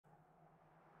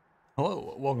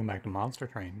Hello, welcome back to Monster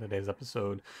Train. Today's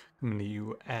episode coming to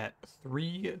you at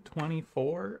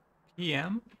 3:24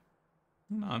 p.m.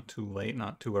 Not too late,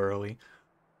 not too early.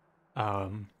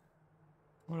 Um,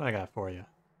 what do I got for you?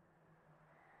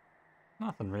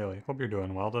 Nothing really. Hope you're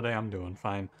doing well today. I'm doing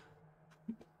fine.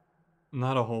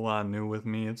 Not a whole lot new with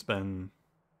me. It's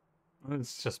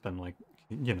just been like,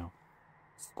 you know,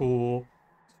 school,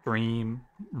 stream,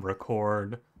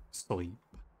 record, sleep.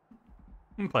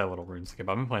 And play a little RuneScape.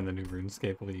 I've been playing the new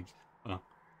RuneScape League. Well,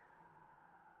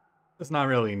 it's not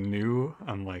really new.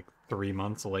 I'm like 3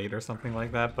 months late or something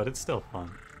like that, but it's still fun.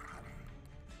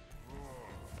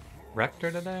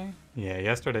 Rector today? Yeah,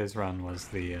 yesterday's run was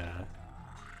yeah,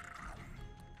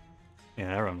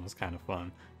 that run was kind of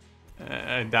fun.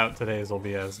 I doubt today's will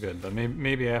be as good, but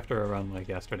maybe after a run like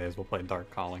yesterday's we'll play Dark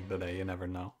Calling today, you never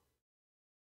know.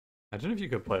 Imagine if you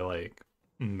could play like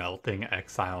Melting,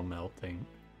 Exile Melting.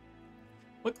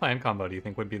 What clan combo do you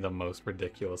think would be the most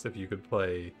ridiculous if you could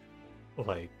play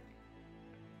like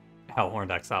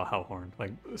Hellhorned Exile Hellhorned,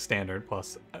 like standard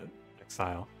plus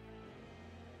Exile?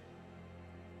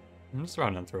 I'm just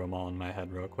running through them all in my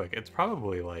head real quick. It's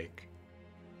probably like...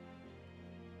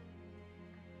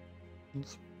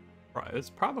 It's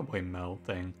probably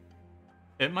Melting.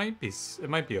 It might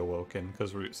be Awoken,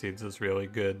 because Root Seeds is really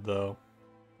good, though.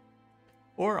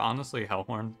 Or, honestly,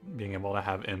 Hellhorn, being able to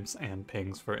have imps and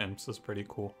pings for imps is pretty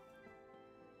cool.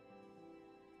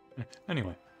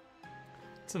 Anyway,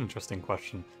 it's an interesting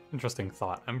question. Interesting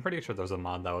thought. I'm pretty sure there's a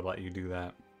mod that would let you do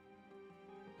that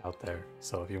out there.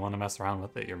 So if you want to mess around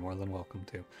with it, you're more than welcome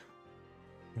to.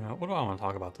 What do I want to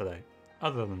talk about today?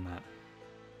 Other than that.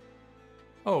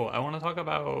 Oh, I want to talk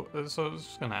about... So I was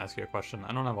just going to ask you a question.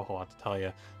 I don't have a whole lot to tell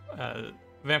you.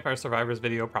 Vampire Survivors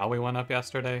video probably went up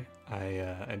yesterday.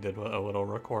 I did a little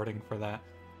recording for that.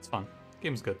 It's fun.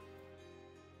 Game's good.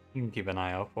 You can keep an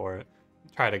eye out for it.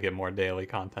 Try to get more daily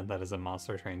content that isn't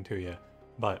Monster Train to you.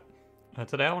 But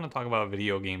today I want to talk about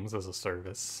video games as a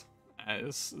service.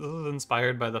 This is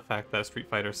inspired by the fact that Street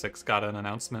Fighter 6 got an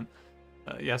announcement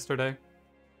yesterday.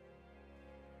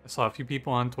 I saw a few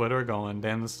people on Twitter going,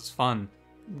 damn, this is fun.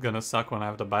 Gonna suck when I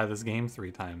have to buy this game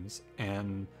 3 times.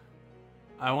 And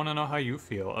I want to know how you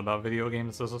feel about video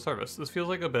games as a service. This feels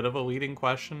like a bit of a leading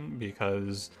question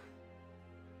because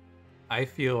I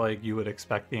feel like you would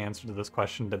expect the answer to this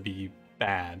question to be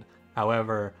bad.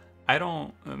 However, I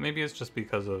don't... Maybe it's just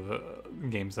because of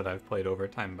games that I've played over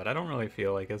time, but I don't really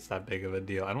feel like it's that big of a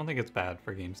deal. I don't think it's bad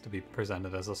for games to be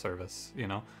presented as a service, you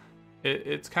know?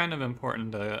 It's kind of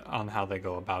important on how they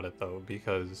go about it, though,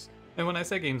 because... And when I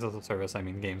say games as a service, I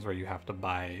mean games where you have to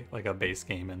buy, like, a base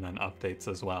game and then updates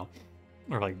as well.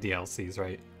 Or, like, DLCs,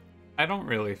 right? I don't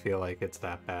really feel like it's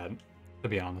that bad, to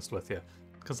be honest with you.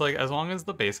 Because, like, as long as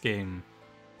the base game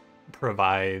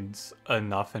provides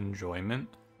enough enjoyment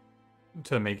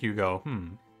to make you go,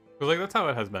 Because, like, that's how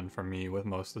it has been for me with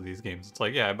most of these games. It's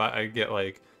like, yeah, I get,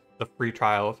 like, the free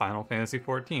trial of Final Fantasy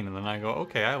XIV, and then I go,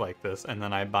 okay, I like this, and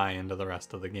then I buy into the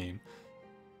rest of the game.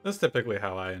 That's typically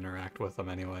how I interact with them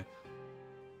anyway.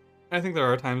 I think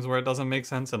there are times where it doesn't make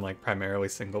sense in like primarily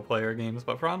single player games,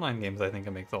 but for online games I think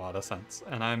it makes a lot of sense,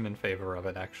 and I'm in favor of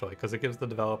it actually, because it gives the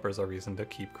developers a reason to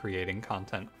keep creating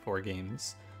content for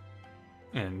games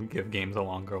and give games a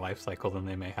longer life cycle than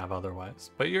they may have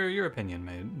otherwise. But your opinion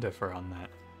may differ on that.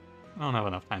 I don't have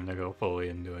enough time to go fully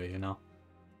into it, you know?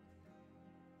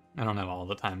 I don't have all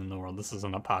the time in the world. This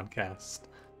isn't a podcast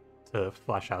to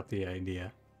flesh out the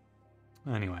idea.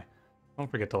 Anyway. Don't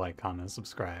forget to like, comment, and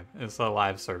subscribe. It's a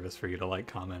live service for you to like,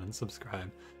 comment, and subscribe.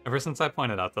 Ever since I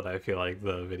pointed out that I feel like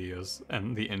the videos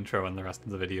and the intro and the rest of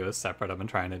the video is separate, I've been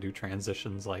trying to do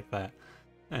transitions like that.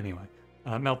 Anyway,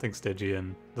 Melting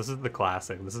Stygian. This is the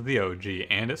classic. This is the OG,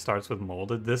 and it starts with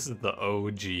Molded. This is the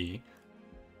OG.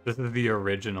 This is the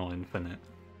original Infinite.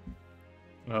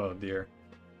 Oh dear.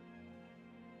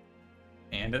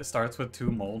 And it starts with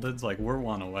 2 Moldeds. Like, we're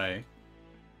 1 away.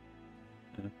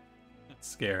 It's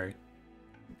scary.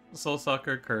 Soul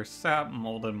Sucker, Curse, Sap,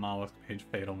 Molded, Mollusk Mage,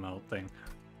 Fatal Melting.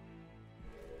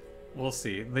 We'll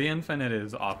see. The Infinite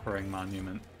is Offering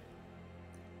Monument.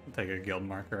 I'll take a guild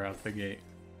marker out the gate.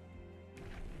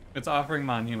 It's Offering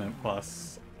Monument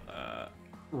plus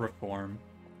Reform.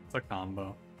 It's a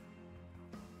combo.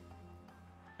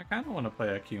 I kind of want to play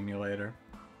Accumulator.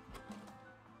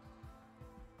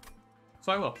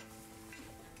 So I will.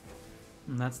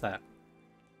 And that's that.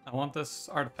 I want this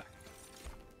artifact.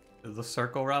 The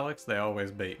circle relics, they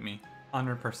always bait me.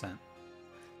 100%. I'm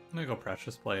gonna go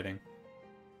Precious Plating.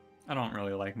 I don't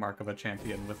really like Mark of a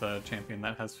Champion with a champion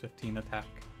that has 15 attack.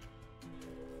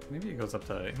 Maybe it goes up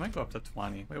to... It might go up to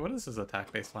 20. Wait, what is his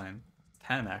attack baseline?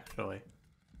 10, actually.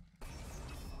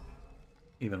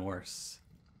 Even worse.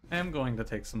 I am going to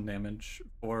take some damage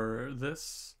for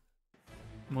this,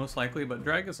 most likely, but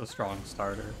Drag is a strong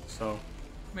starter, so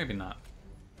maybe not.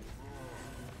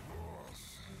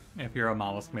 If you're a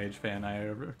Mollusk Mage fan, I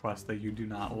request that you do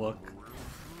not look.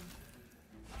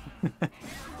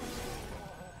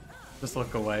 Just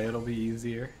look away, it'll be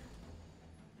easier.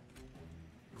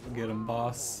 Get him,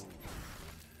 boss.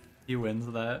 He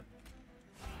wins that.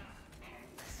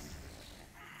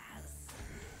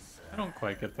 I don't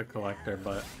quite get the collector,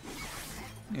 but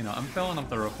you know, I'm filling up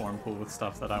the reform pool with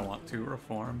stuff that I want to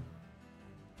reform.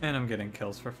 And I'm getting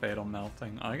kills for Fatal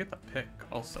Melting. Oh, I get the pick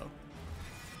also.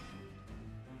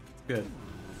 It's good.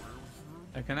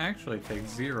 I can actually take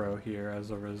 0 here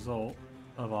as a result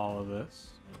of all of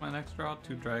this. My next draw,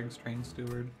 2 Drags, Train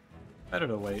Steward. Better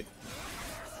to wait.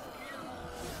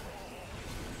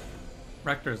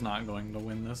 Rector's not going to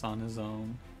win this on his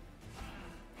own.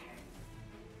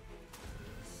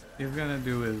 He's gonna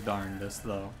do his darndest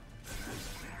though.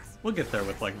 We'll get there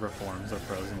with like reforms or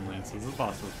frozen lances. The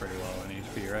boss was pretty low in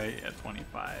HP, right? Yeah,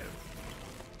 25.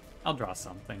 I'll draw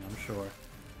something, I'm sure.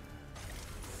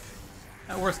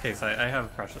 At worst case, I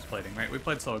have Precious Plating, right? We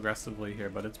played so aggressively here,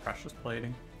 but it's Precious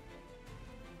Plating.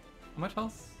 How much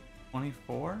health?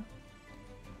 24?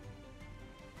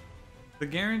 The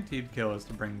guaranteed kill is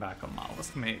to bring back a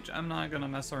Mollusk Mage. I'm not gonna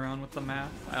mess around with the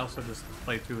math. I also just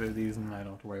play 2 of these and I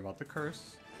don't have to worry about the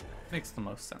curse. Makes the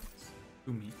most sense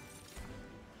to me.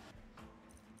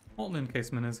 Molten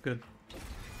Encasement is good.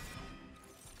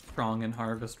 Strong in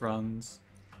harvest runs.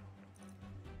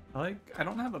 I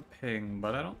don't have a ping,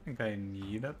 but I don't think I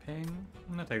need a ping.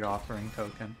 I'm gonna take Offering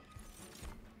Token.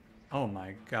 Oh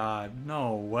my god,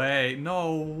 no way,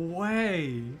 no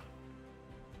way!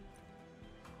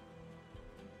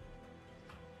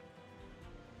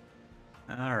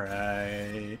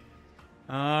 Alright.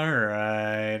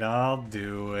 Alright, I'll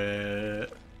do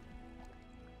it.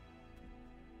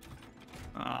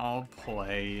 I'll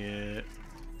play it.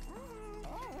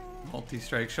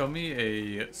 Multi-strike, show me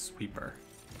a sweeper.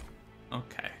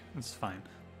 Okay, that's fine.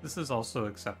 This is also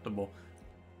acceptable.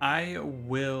 I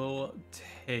will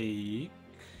take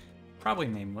probably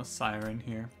Nameless Siren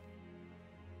here.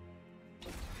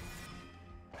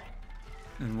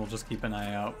 And we'll just keep an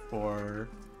eye out for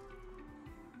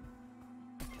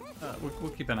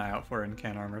we'll keep an eye out for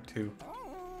Incant Armor too.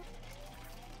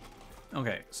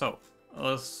 Okay, so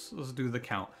let's do the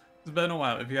count. It's been a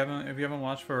while. If you haven't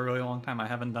watched for a really long time, I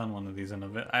haven't done one of these in a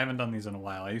bit. I haven't done these in a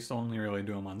while. I used to only really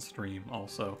do them on stream.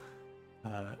 Also,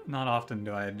 not often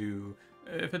do I do.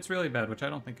 If it's really bad, which I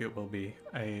don't think it will be,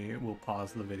 I will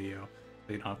pause the video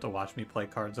so you don't have to watch me play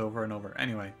cards over and over.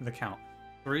 Anyway, the count: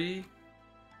 3,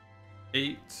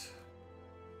 8,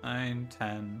 9,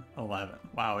 10, 11.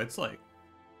 Wow, it's like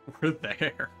we're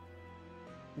there.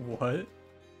 What?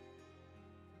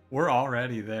 We're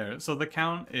already there. So the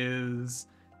count is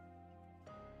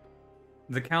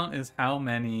how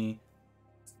many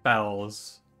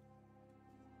spells,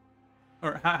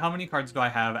 or how many cards do I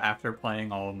have after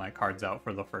playing all of my cards out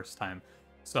for the first time.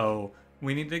 So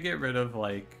we need to get rid of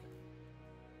like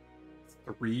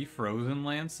 3 Frozen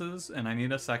Lances, and I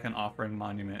need a second Offering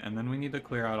Monument, and then we need to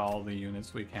clear out all the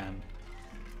units we can.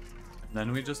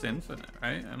 Then we just infinite,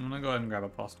 right? I'm gonna go ahead and grab a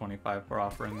plus 25 for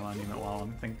Offering Monument while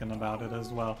I'm thinking about it as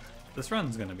well. This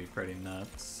run's gonna be pretty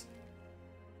nuts.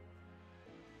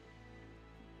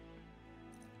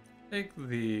 Take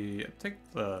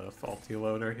the faulty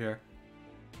loader here.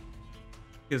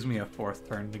 Gives me a 4th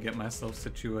turn to get myself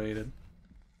situated.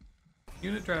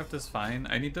 Unit draft is fine.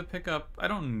 I need to pick up, I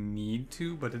don't need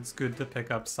to, but it's good to pick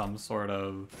up some sort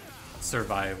of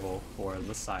survival for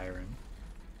the Siren.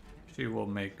 She will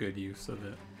make good use of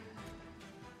it.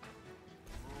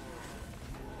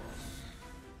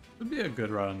 Would be a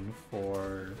good run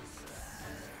for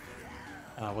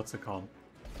what's it called?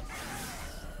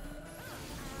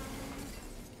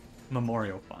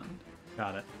 Memorial Fund.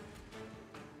 Got it.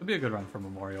 Would be a good run for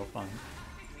Memorial Fund.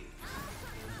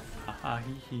 Haha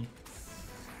hee hee.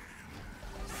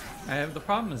 The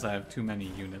problem is I have too many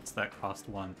units that cost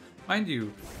 1. Mind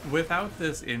you, without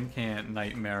this Incant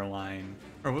Nightmare line,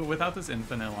 or without this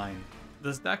Infinite line,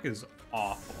 this deck is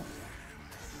awful.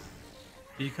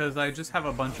 Because I just have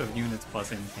a bunch of units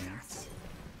plus Incants.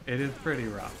 It is pretty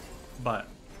rough, but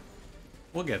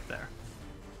we'll get there.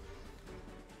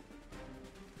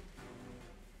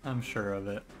 I'm sure of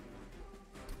it.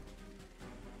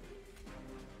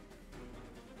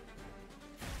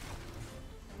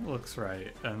 Looks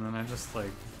right, and then I just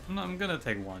like, I'm gonna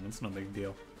take 1, it's no big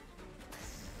deal.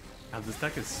 God, this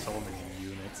deck has so many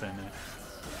units in it.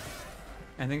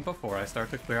 I think before I start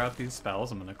to clear out these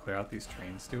spells, I'm gonna clear out these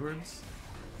Train Stewards.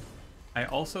 I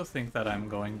also think that I'm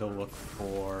going to look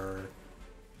for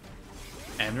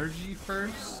energy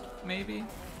first, maybe,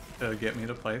 to get me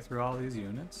to play through all these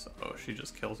units. Oh, she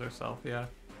just kills herself, yeah.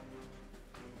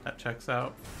 That checks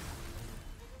out.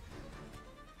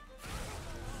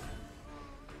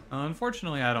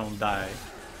 Unfortunately, I don't die.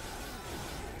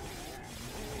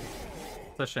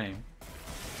 It's a shame.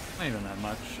 Not even that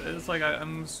much. It's like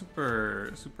I'm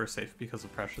super safe because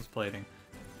of precious plating.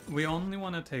 We only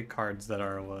want to take cards that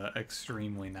are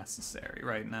extremely necessary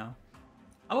right now.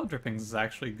 Hollow Drippings is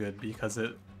actually good because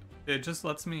it just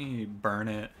lets me burn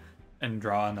it and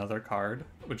draw another card,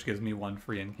 which gives me one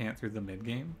free incant through the mid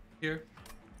game here.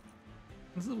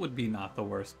 This would be not the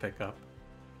worst pickup.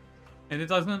 And it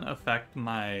doesn't affect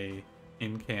my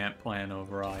incant plan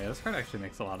overall. Yeah, this card actually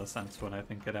makes a lot of sense when I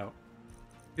think it out.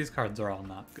 These cards are all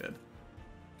not good.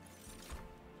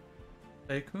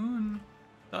 Tycoon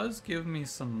does give me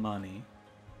some money.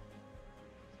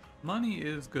 Money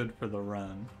is good for the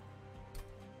run.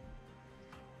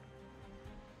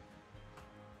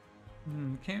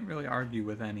 Can't really argue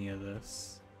with any of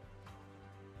this.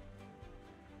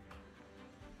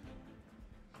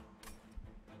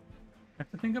 I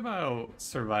have to think about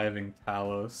surviving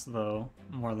Talos, though,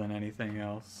 more than anything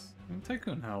else. I mean,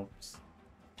 Tycoon helps.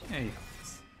 Yeah, he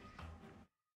helps.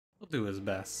 He'll do his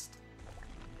best.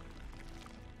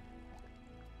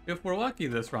 If we're lucky,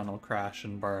 this run will crash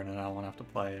and burn and I won't have to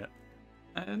play it.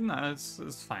 No,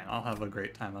 it's fine. I'll have a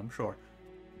great time, I'm sure.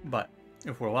 But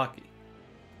if we're lucky.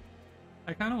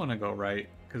 I kind of want to go right,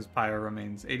 because Pyre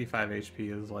remains 85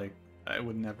 HP is like, I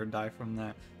would never die from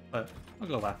that. But I'll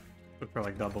go left. Look for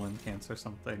like double incants or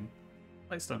something.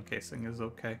 Lightstone Casing is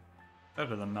okay.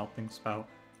 Better than Melting Spout.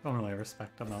 Don't really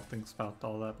respect a Melting Spout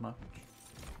all that much.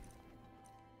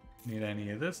 Need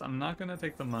any of this? I'm not gonna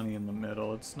take the money in the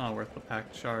middle. It's not worth the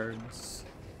packed shards.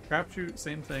 Crapshoot,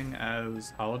 same thing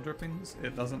as Hollow Drippings.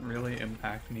 It doesn't really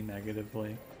impact me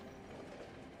negatively.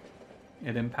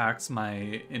 It impacts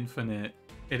my infinite.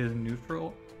 It is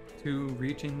neutral to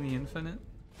reaching the infinite.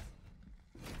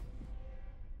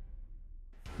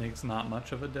 Makes not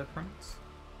much of a difference.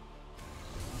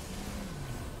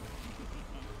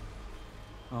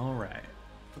 Alright.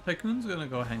 The Tycoon's gonna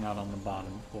go hang out on the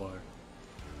bottom floor.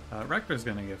 Rector's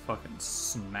gonna get fucking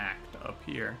smacked up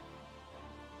here.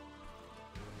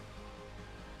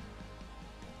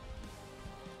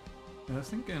 I was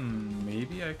thinking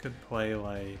maybe I could play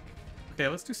like... Okay,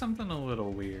 let's do something a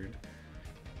little weird.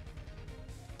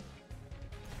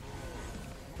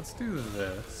 Let's do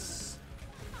this.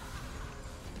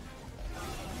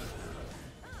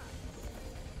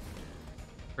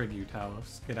 Frig you,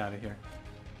 Talos. Get out of here.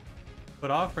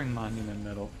 Put Offering Monument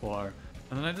middle floor,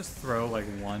 and then I just throw like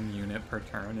one unit per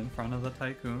turn in front of the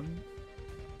Tycoon.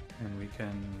 And we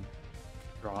can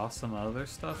draw some other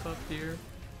stuff up here.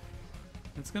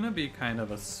 It's gonna be kind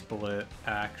of a split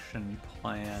action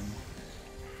plan.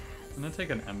 I'm gonna take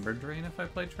an Ember Drain if I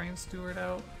play Train Steward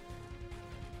out.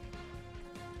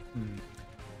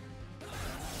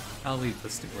 I'll leave the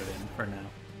Steward in for now.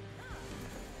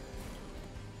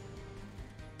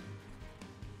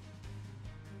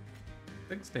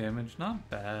 6 damage, not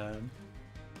bad.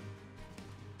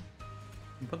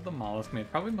 Put the Mollusk Mage,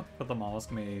 probably put the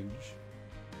Mollusk Mage.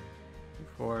 2,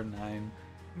 4, 9.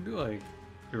 Do like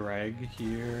Greg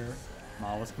here,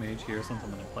 Mollusk Mage here, since I'm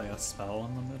gonna play a spell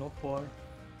on the middle floor.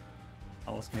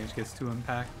 Mollusk Mage gets to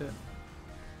impact it.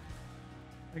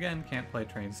 Again, can't play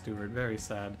Train Steward, very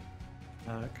sad.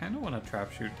 Kind of want to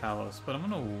Trap Shoot Talos, but I'm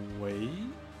gonna wait.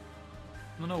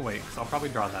 I'm gonna wait, because I'll probably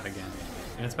draw that again.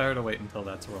 And it's better to wait until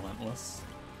that's Relentless.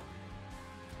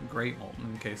 Great Molten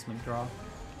Encasement draw.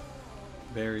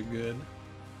 Very good.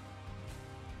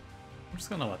 I'm just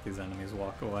gonna let these enemies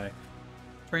walk away.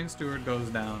 Train Steward goes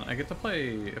down. I get to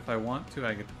play, if I want to,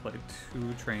 I get to play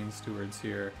 2 Train Stewards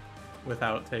here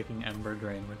without taking Ember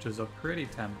Drain, which is a pretty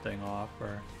tempting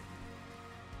offer.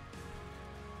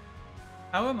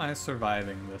 How am I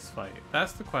surviving this fight?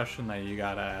 That's the question that you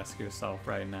gotta ask yourself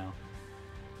right now.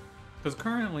 Because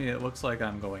currently it looks like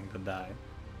I'm going to die.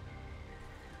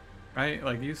 Right?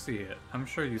 Like, you see it. I'm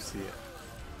sure you see it.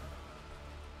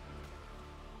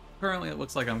 Currently it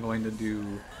looks like I'm going to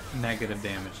do negative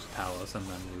damage to Talos and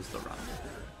then lose the run.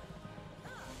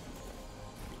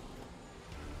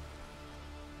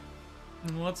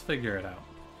 And let's figure it out.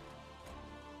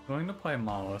 I'm going to play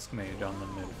Mollusk Mage on the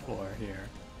mid floor here.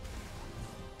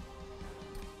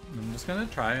 I'm just gonna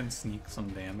try and sneak some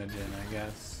damage in, I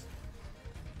guess.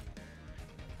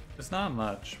 It's not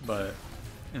much, but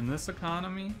in this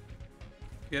economy,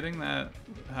 getting that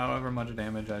however much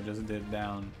damage I just did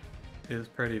down is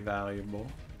pretty valuable.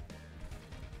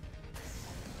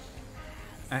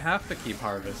 I have to keep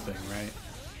harvesting, right?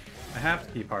 I have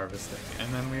to keep harvesting.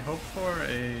 And then we hope for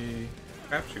a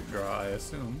trap shoot draw, I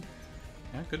assume.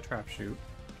 Yeah, good trap shoot.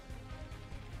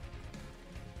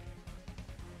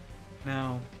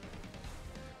 Now,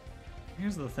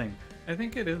 here's the thing. I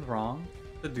think it is wrong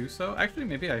to do so. Actually,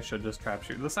 maybe I should just trap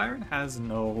shoot. The Siren has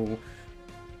no...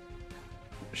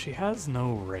 She has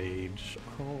no rage.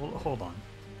 Hold on.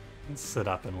 Let's sit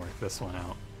up and work this one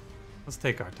out. Let's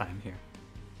take our time here.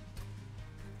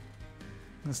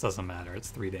 This doesn't matter, it's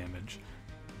 3 damage.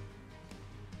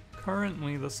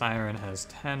 Currently, the Siren has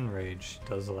 10 rage. She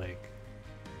does like...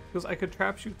 Because I could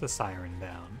trap shoot the Siren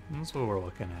down. That's what we're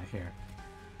looking at here.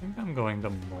 I think I'm going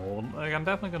to mold... Like, I'm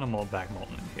definitely going to mold back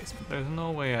Molten Encasement. There's no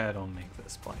way I don't make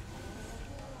this play.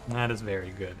 And that is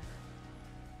very good.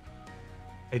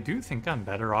 I do think I'm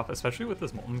better off, especially with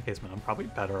this Molten Encasement, I'm probably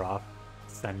better off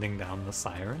sending down the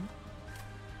Siren.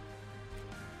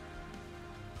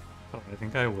 So I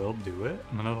think I will do it.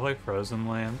 I'm going to play Frozen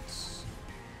Lance.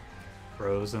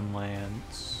 Frozen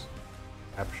Lance.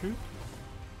 Trap shoot?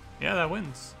 Yeah, that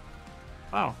wins.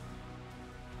 Wow.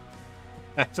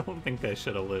 I don't think I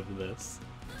should have lived this.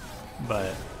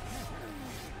 But,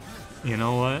 you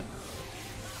know what?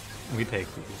 We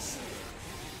take these.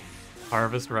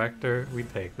 Harvest Rector, we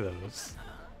take those.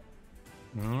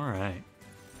 Alright.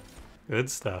 Good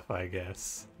stuff, I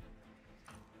guess.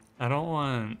 I don't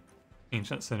want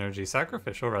Ancient Synergy.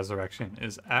 Sacrificial Resurrection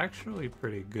is actually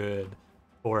pretty good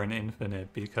for an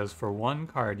infinite, because for one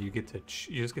card you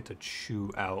just get to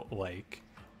chew out like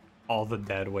all the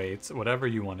dead weights, whatever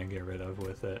you want to get rid of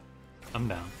with it. I'm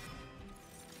down.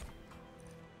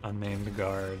 Unnamed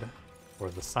Guard for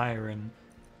the Siren.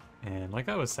 And like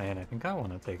I was saying, I think I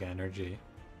want to take energy.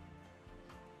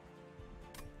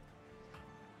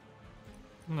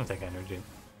 I'm gonna take energy.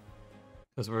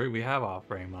 Because we have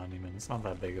Offering Monument, it's not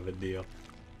that big of a deal.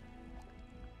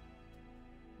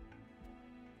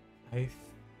 I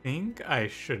think I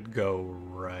should go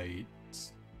right.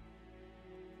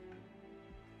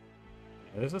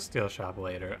 Yeah, there's a steel shop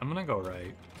later. I'm gonna go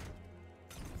right.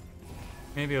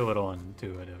 Maybe a little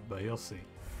intuitive, but you'll see.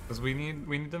 Because we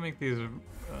need to make these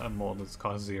moldeds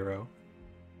cost 0.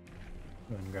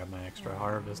 Go ahead and grab my extra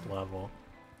harvest level.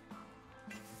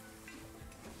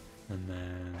 And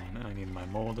then I need my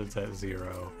moldeds at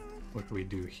 0, which we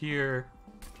do here.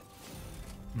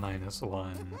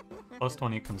 -1. Plus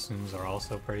 20 consumes are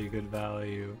also pretty good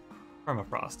value.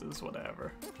 Permafrost is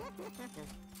whatever.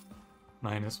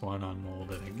 -1 on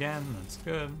molded again, that's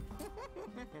good.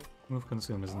 Move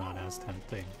consume is not as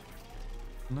tempting.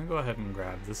 I'm gonna go ahead and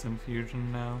grab this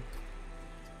infusion now.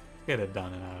 Get it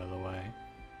done and out of the way.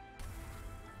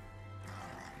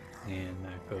 And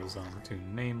that goes on to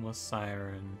Nameless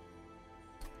Siren.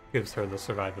 Gives her the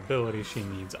survivability she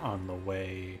needs on the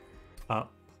way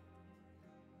up.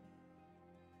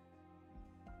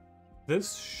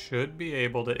 This should be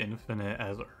able to infinite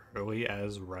as early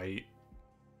as right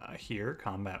here,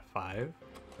 Combat 5.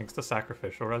 Thanks to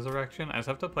Sacrificial Resurrection. I just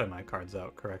have to play my cards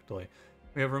out correctly.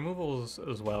 We have removals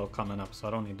as well coming up, so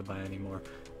I don't need to buy any more.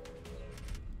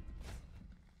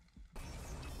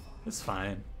 It's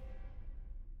fine.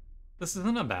 This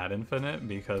isn't a bad infinite,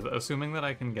 because assuming that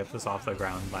I can get this off the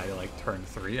ground by like turn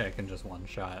 3, I can just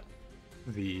one-shot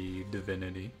the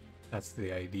Divinity. That's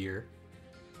the idea.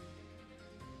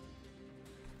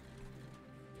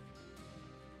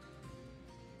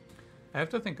 I have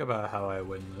to think about how I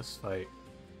win this fight.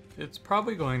 It's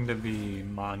probably going to be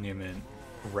Monument,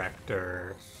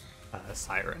 Rector,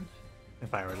 Siren,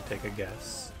 if I were to take a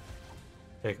guess.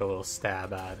 Take a little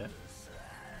stab at it.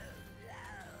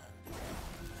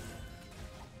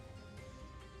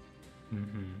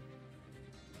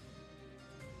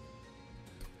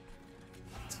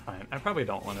 It's fine. I probably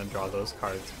don't want to draw those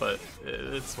cards, but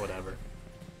it's whatever.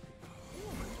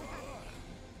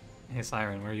 Hey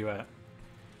Siren, where are you at?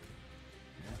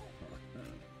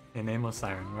 Hey Nameless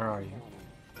Siren, where are you?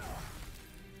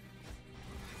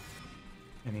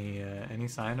 Any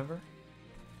sign of her?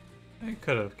 I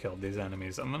could have killed these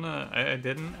enemies. I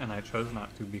didn't, and I chose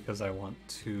not to because I want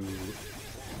to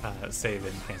save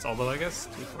in case. Although I guess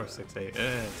 2, 4, 6, 8,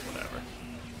 it's whatever.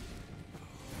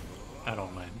 I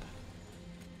don't mind.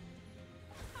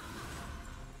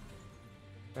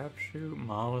 Trap shoot,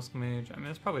 Mollusk Mage. I mean,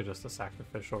 it's probably just a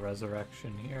Sacrificial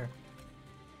Resurrection here.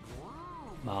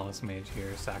 Mollusk Mage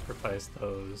here, sacrifice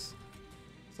those.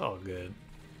 It's all good.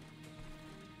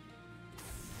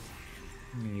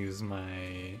 I'm gonna use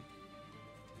my...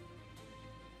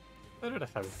 Better to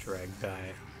have Dreg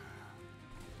die.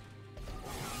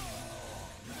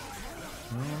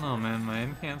 I don't know, man. My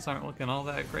incants aren't looking all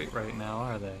that great right now,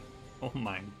 are they? Oh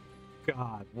my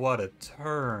god, what a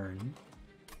turn.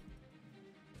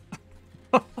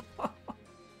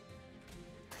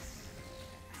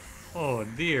 Oh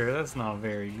dear, that's not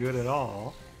very good at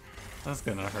all. That's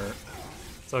gonna hurt.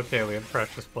 It's okay, we have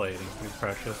precious plating. We have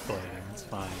precious plating, it's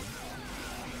fine.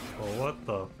 Well, what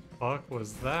the fuck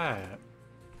was that?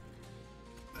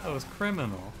 That was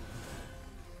criminal.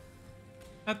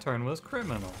 That turn was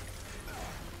criminal.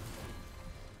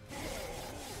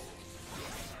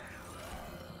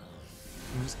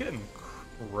 I'm just getting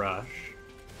crushed.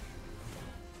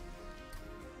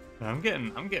 I'm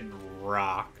getting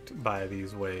rocked by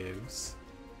these waves.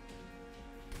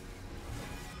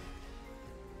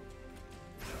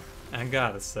 I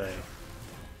gotta say,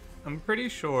 I'm pretty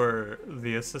sure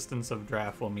the assistance of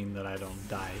draft will mean that I don't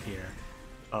die here.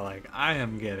 But like, I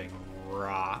am getting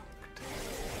rocked.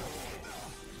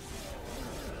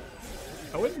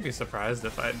 I wouldn't be surprised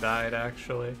if I died,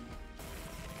 actually.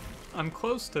 I'm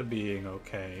close to being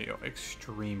okay. Oh,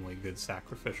 extremely good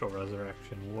sacrificial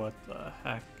resurrection. What the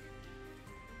heck?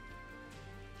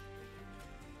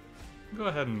 Go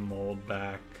ahead and mold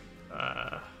back.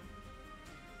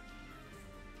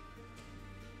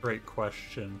 Great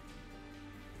question.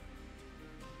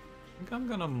 I think I'm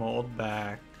gonna mold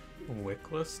back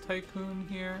Wickless Tycoon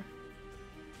here.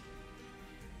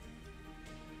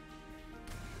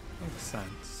 Makes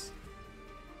sense.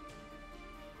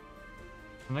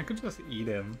 And I could just eat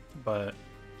him, but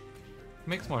it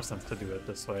makes more sense to do it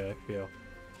this way, I feel.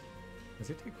 Does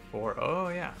he take 4? Oh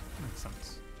yeah, makes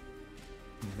sense.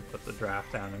 I'm gonna put the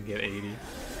draft down and get 80.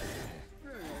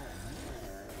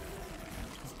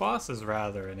 This boss is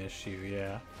rather an issue,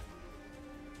 yeah.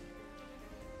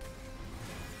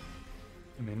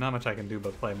 I mean, not much I can do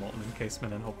but play Molten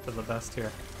Encasement and hope for the best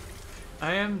here.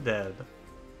 I am dead.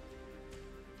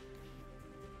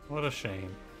 What a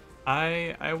shame.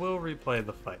 I will replay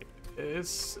the fight.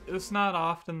 It's not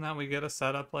often that we get a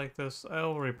setup like this.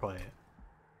 I'll replay it.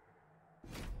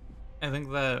 I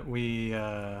think that we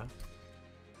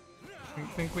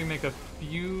make a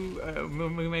few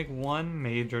we make one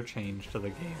major change to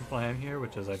the game plan here,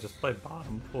 which is I just play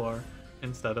bottom floor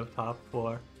instead of top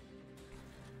floor.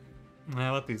 And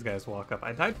I let these guys walk up.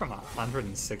 I died from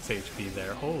 106 HP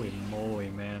there. Holy moly,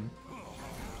 man.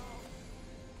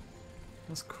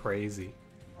 That's crazy.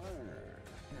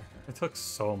 It took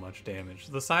so much damage.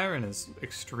 The Siren is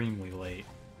extremely late.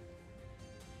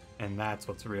 And that's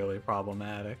what's really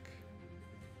problematic.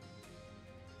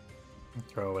 I'll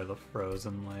throw away the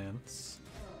Frozen Lance.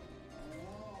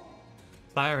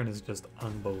 Siren is just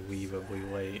unbelievably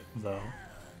late, though.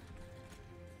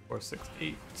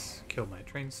 468. Kill my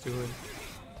Train Steward.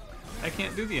 I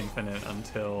can't do the infinite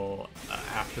until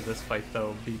after this fight,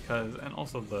 though, because... And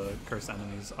also the curse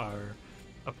enemies are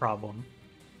a problem.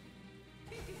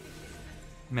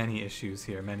 Many issues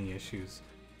here, many issues.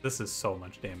 This is so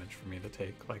much damage for me to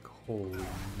take, like, holy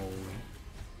moly.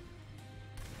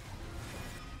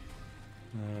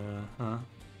 What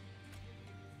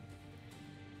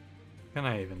can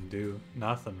I even do?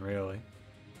 Nothing, really.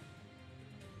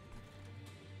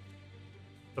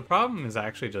 The problem is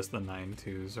actually just the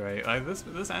 9-2s, right? Like,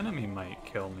 this enemy might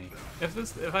kill me.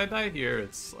 If I die here,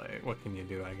 it's like, what can you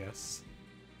do, I guess?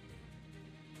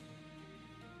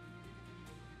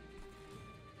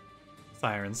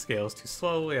 Siren scales too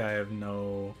slowly. I have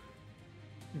no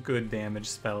good damage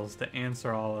spells to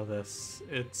answer all of this.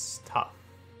 It's tough.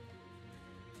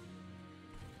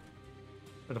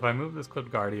 But if I move this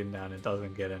Clipped Guardian down, it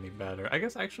doesn't get any better. I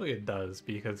guess actually it does,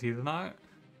 because he's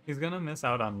gonna miss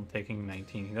out on taking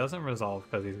 19. He doesn't resolve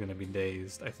because he's gonna be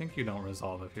dazed. I think you don't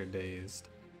resolve if you're dazed.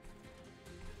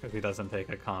 Because he doesn't take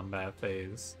a combat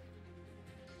phase.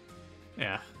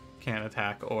 Yeah, can't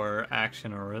attack or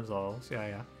action or resolves.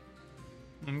 Yeah.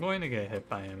 I'm going to get hit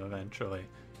by him eventually.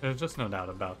 There's just no doubt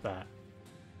about that.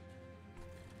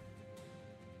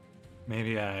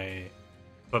 Maybe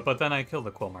But then I kill the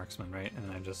Quill Marksman, right?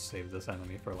 And I just save this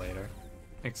enemy for later.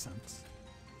 Makes sense.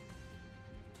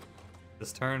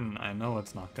 This turn, I know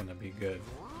it's not going to be good.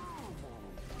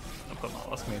 I'll put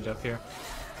Mollusk Mage up here.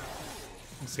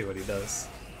 Let's see what he does.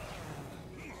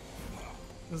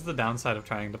 This is the downside of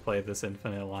trying to play this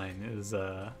infinite line, is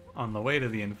on the way to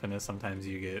the infinite, sometimes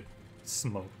you get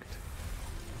smoked.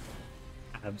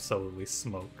 Absolutely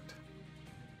smoked.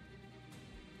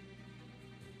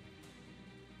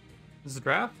 This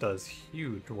draft does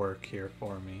huge work here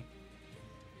for me.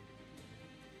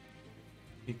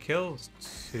 He kills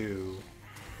 2.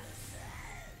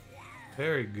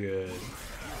 Very good.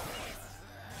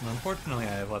 And unfortunately,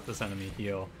 I have let this enemy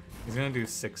heal. He's gonna do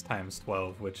 6 times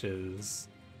 12, which is...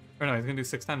 Or no, he's gonna do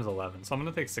 6 times 11, so I'm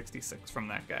gonna take 66 from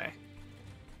that guy.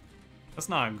 That's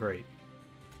not great.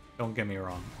 Don't get me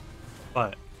wrong.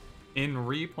 But in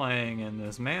replaying in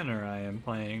this manner, I am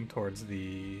playing towards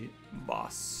the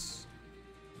boss.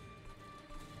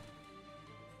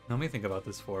 Let me think about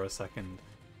this for a second.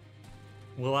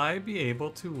 Will I be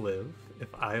able to live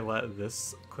if I let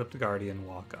this Clipped Guardian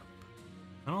walk up?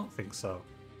 I don't think so.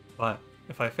 But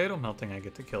if I Fatal Melting, I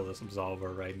get to kill this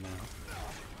Absolver right now.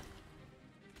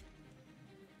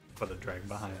 Put a drag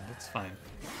behind, it's fine.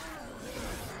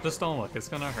 Just don't look, it's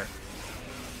gonna hurt.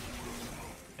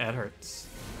 It hurts.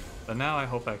 But now I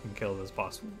hope I can kill this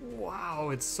boss. Wow,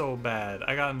 it's so bad.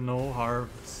 I got no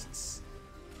harvests.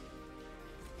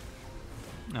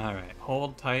 Alright,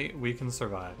 hold tight, we can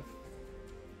survive.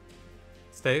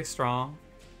 Stay strong.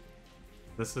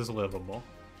 This is livable.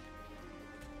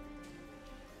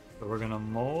 So we're gonna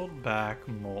mold back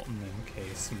Molten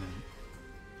Encasement.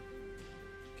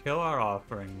 Kill our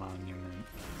Offering Monument.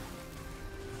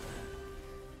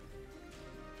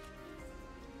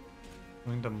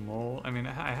 Going to mold. I mean,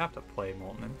 I have to play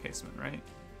Molten Encasement, right?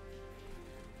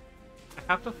 I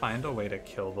have to find a way to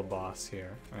kill the boss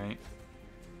here, right?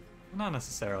 Not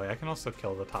necessarily. I can also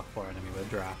kill the top 4 enemy with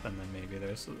Draft, and then maybe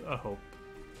there's a hope.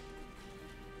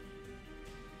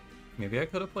 Maybe I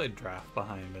could have played Draft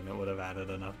behind and it would have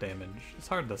added enough damage. It's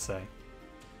hard to say.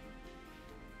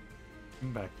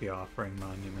 Bring back the Offering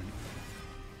Monument.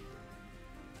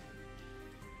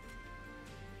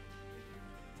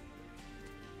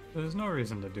 There's no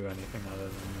reason to do anything other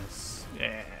than this.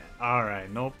 Yeah,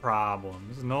 alright, no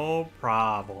problems. No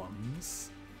problems.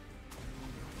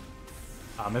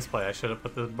 Misplay. I should have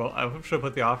put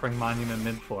the Offering Monument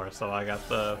mid-floor, so I got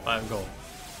the 5 gold.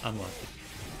 Unlucky.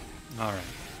 Alright.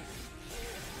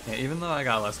 Yeah, even though I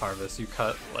got less harvest, you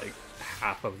cut like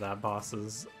half of that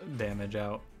boss's damage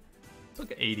out. I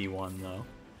took 81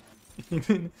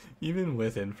 though. Even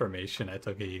with information, I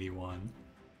took 81. I'm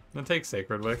gonna take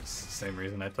Sacred Wicks, same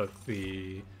reason I took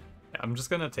the... I'm just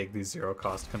gonna take these 0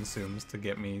 cost consumes to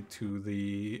get me to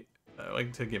the...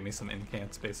 to get me some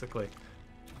incants, basically.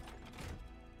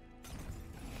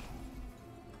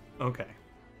 Okay.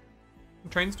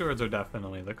 Train Stewards are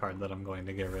definitely the card that I'm going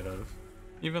to get rid of.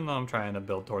 Even though I'm trying to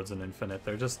build towards an infinite,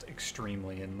 they're just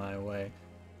extremely in my way.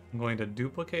 I'm going to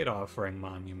duplicate Offering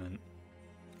Monument.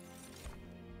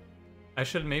 I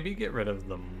should maybe get rid of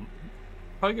them.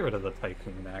 Probably get rid of the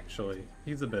Tycoon, actually.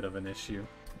 He's a bit of an issue.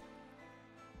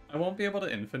 I won't be able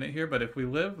to infinite here, but if we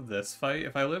live this fight,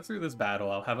 if I live through this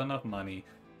battle, I'll have enough money.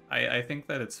 I think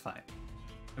that it's fine.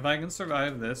 If I can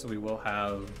survive this, we will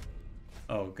have...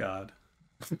 Oh, God.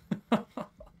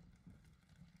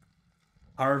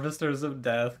 Harvesters of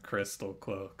Death, Crystal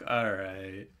Cloak.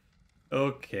 Alright.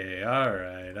 Okay,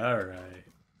 alright.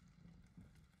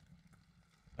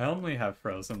 I only have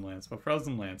Frozen Lance, but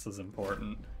Frozen Lance is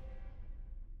important.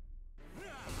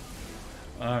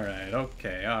 Alright,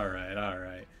 okay,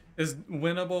 alright. Is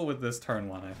winnable with this turn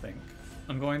 1, I think.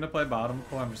 I'm going to play bottom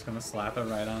 4, I'm just going to slap it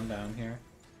right on down here.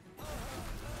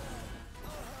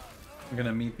 I'm going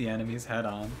to meet the enemies head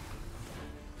on.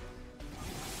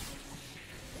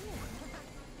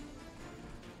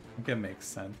 I think it makes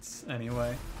sense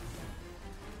anyway.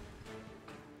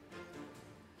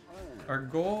 Our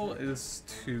goal is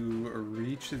to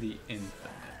reach the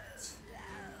infinite.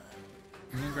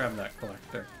 Let me grab that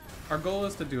collector. Our goal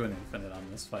is to do an infinite on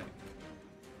this fight.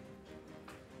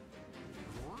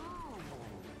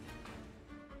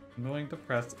 I'm going to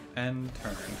press end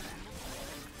turn.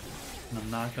 And I'm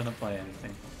not going to play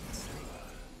anything.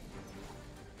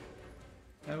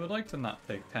 I would like to not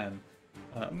take 10.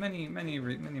 Many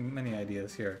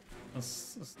ideas here.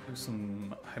 Let's do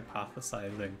some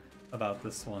hypothesizing about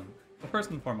this one. But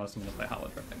first and foremost, I'm going to play Hollow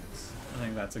Drippings. I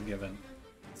think that's a given.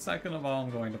 Second of all,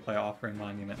 I'm going to play Offering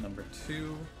Monument number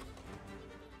 2.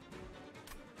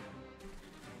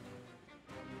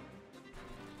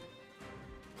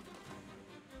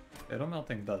 Fatal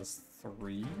Melting does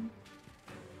 3.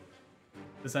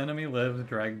 This enemy lives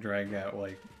drag at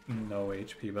like no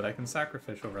HP, but I can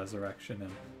Sacrificial Resurrection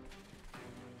him.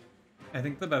 I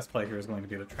think the best play here is going to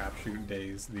be the Trap Shoot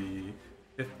Daze the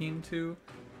 15-2.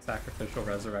 Sacrificial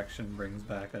Resurrection brings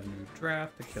back a new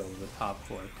draft to kill the top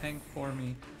 4 tank for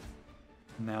me.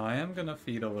 Now I am going to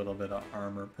feed a little bit of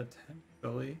armor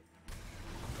potentially.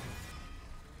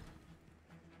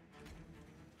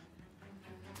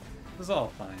 This is all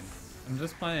fine. I'm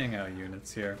just playing out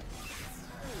units here.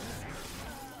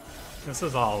 This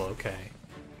is all okay.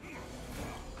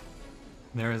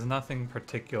 There is nothing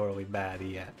particularly bad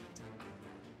yet.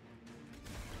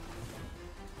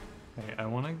 Okay, I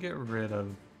want to get rid of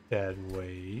dead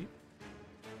weight.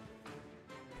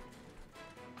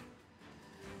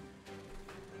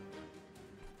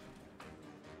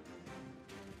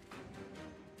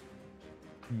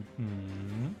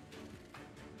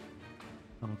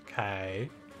 Okay.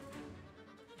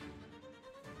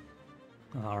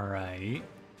 Alright.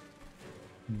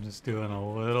 I'm just doing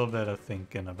a little bit of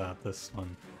thinking about this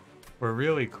one. We're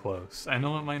really close. I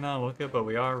know it might not look it, but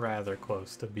we are rather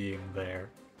close to being there.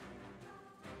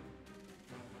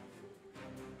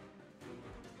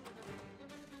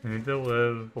 I need to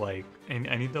live like... I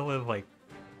need to live like...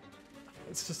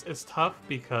 It's tough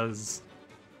because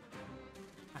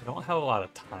I don't have a lot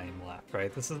of time left,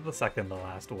 right? This is the second to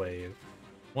last wave.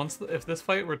 If this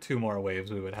fight were 2 more waves,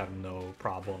 we would have no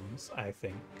problems, I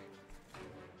think.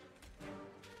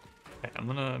 Okay, I'm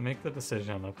gonna make the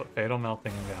decision. I'm gonna put Fatal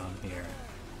Melting down here,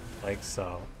 like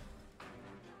so.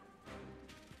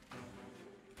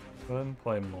 Go ahead and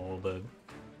play Molded.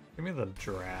 Give me the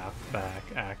draft back,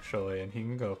 actually, and he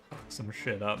can go fuck some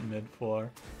shit up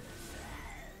mid-floor.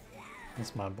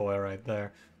 That's my boy right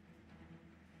there.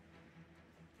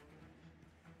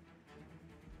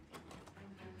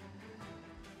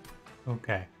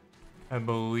 Okay. I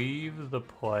believe the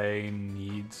play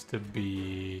needs to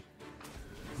be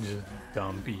just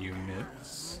dump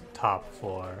units top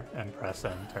floor and press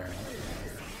end turn.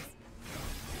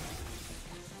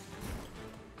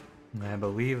 And I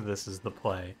believe this is the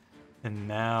play. And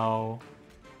now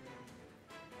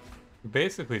we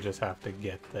basically just have to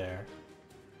get there.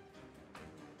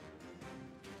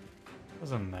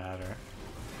 Doesn't matter.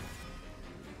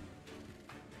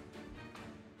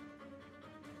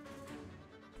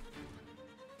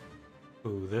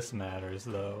 Ooh, this matters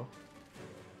though.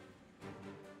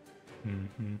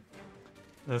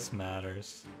 This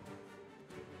matters.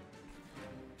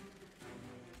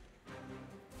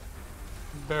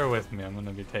 Bear with me, I'm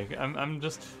gonna be taking...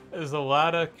 There's a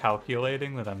lot of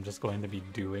calculating that I'm just going to be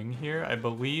doing here. I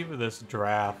believe this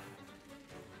draft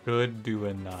should do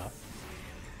enough.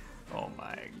 Oh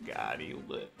my god, he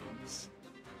lives.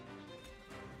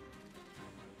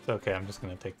 It's okay, I'm just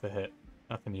gonna take the hit.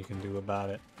 Nothing you can do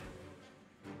about it.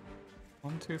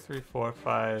 1, 2, 3, 4,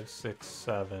 5, 6,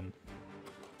 7.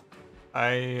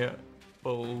 I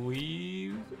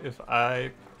believe if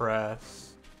I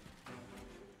press...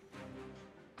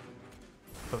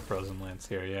 Put Frozen Lance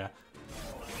here, yeah.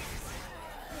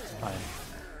 It's fine.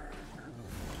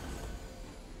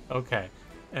 Okay,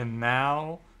 and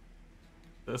now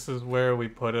this is where we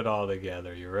put it all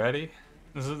together. You ready?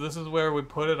 This is where we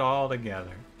put it all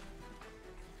together.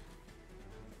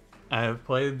 I have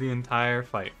played the entire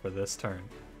fight for this turn.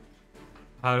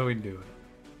 How do we do it?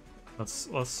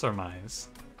 Let's surmise.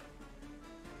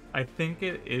 I think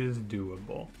it is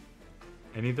doable.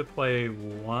 I need to play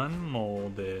 1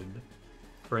 Molded,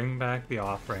 bring back the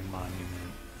Offering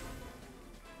Monument.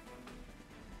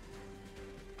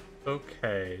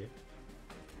 Okay.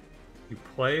 You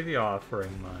play the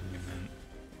Offering Monument.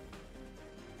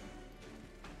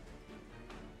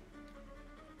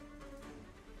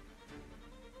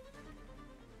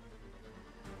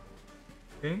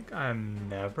 I think I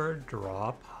never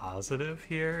draw positive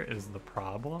here is the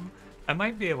problem. I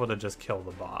might be able to just kill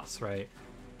the boss, right?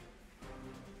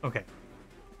 Okay.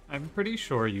 I'm pretty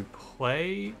sure you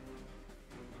play...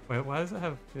 Wait, why does it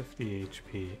have 50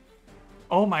 HP?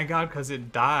 Oh my god, because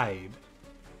it died.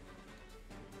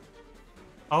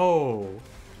 Oh.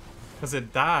 Because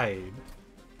it died.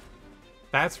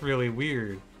 That's really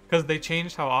weird. Because they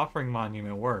changed how Offering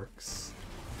Monument works.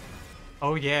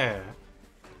 Oh yeah.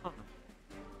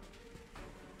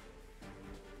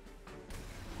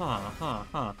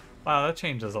 Huh. Wow, that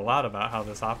changes a lot about how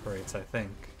this operates, I think.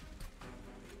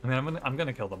 I mean, I'm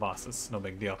gonna kill the boss. It's no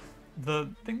big deal. The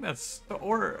thing that's...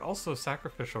 Or also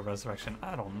Sacrificial Resurrection.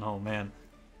 I don't know, man.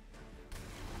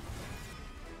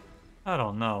 I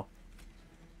don't know.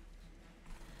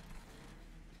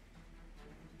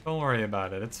 Don't worry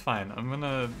about it. It's fine. I'm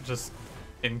gonna just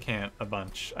incant a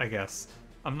bunch, I guess.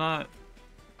 I'm not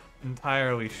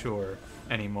entirely sure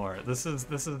anymore. This is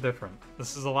different.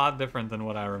 This is a lot different than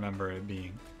what I remember it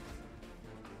being.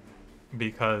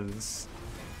 Because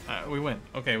we win.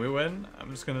 Okay, we win. I'm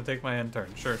just gonna take my end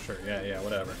turn. Sure. Yeah,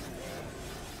 whatever.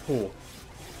 Cool.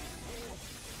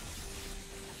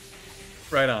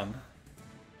 Right on.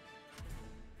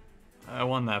 I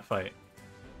won that fight.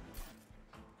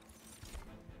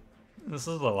 This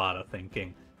is a lot of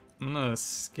thinking. I'm gonna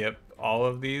skip all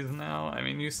of these now. I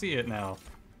mean, you see it now.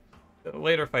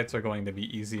 Later fights are going to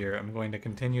be easier. I'm going to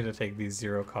continue to take these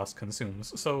 0-cost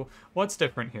consumes. So what's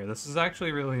different here? This is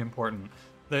actually really important.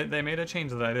 They made a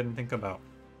change that I didn't think about.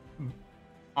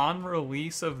 On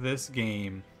release of this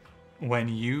game, when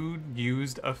you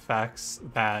used effects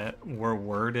that were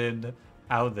worded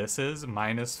how this is,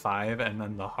 -5 and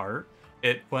then the heart,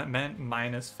 it meant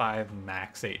 -5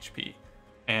 max HP.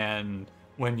 And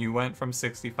when you went from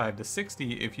 65 to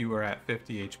 60, if you were at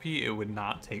 50 HP, it would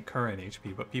not take current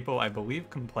HP. But people, I believe,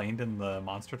 complained in the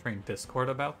Monster Train Discord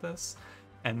about this,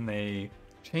 and they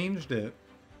changed it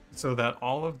so that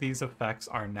all of these effects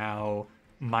are now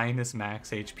minus max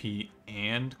HP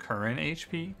and current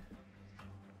HP.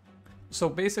 So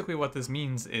basically what this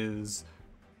means is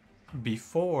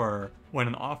before, when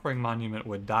an offering monument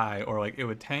would die, or like it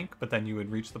would tank, but then you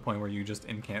would reach the point where you just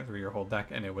incant through your whole deck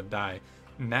and it would die.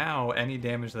 Now, any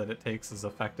damage that it takes is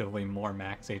effectively more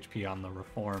max HP on the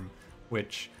reform,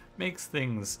 which makes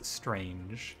things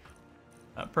strange.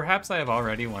 Perhaps I have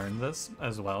already learned this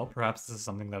as well. Perhaps this is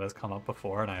something that has come up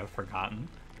before and I have forgotten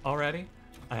already.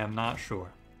 I am not sure.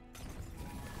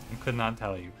 I could not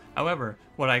tell you. However,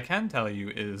 what I can tell you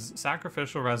is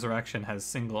Sacrificial Resurrection has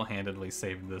single-handedly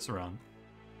saved this run.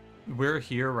 We're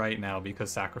here right now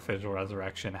because Sacrificial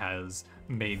Resurrection has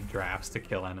made drafts to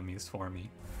kill enemies for me.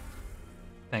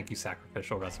 Thank you,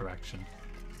 Sacrificial Resurrection.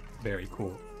 Very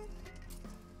cool.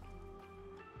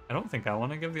 I don't think I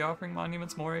want to give the Offering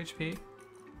Monuments more HP.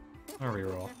 I'll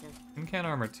reroll. Incant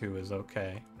Armor 2 is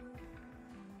okay.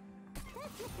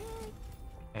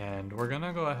 And we're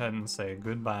gonna go ahead and say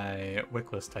goodbye,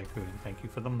 Wickless Tycoon. Thank you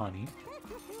for the money.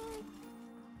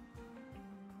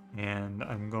 And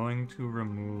I'm going to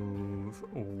remove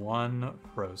 1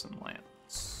 Frozen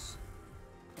Lance.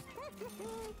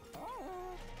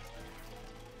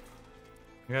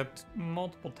 We got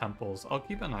multiple temples. I'll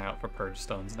keep an eye out for Purge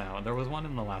Stones now. There was one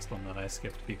in the last one that I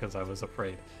skipped because I was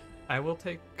afraid. I will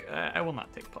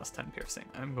not take plus 10 piercing.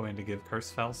 I'm going to give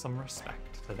Cursefell some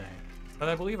respect today. But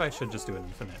I believe I should just do an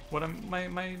infinite.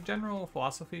 My general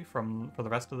philosophy for the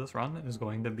rest of this run is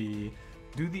going to be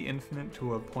do the infinite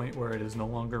to a point where it is no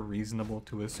longer reasonable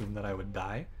to assume that I would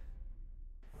die,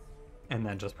 and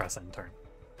then just press end turn.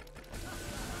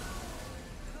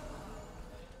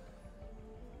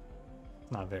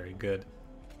 It's not very good.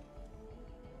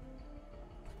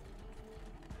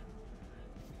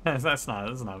 That's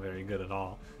not very good at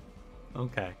all.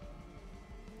 Okay.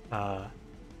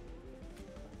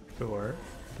 Sure.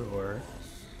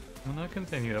 I'm gonna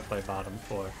continue to play bottom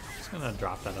floor. I'm just gonna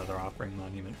drop that other Offering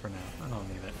Monument for now. I don't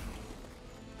need it.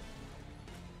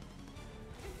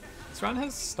 This run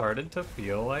has started to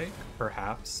feel like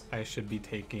perhaps I should be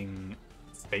taking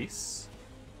space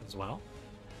as well.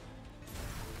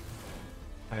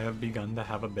 I have begun to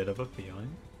have a bit of a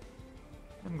feeling.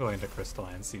 I'm going to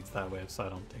Crystalline Seeds that way so I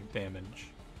don't take damage.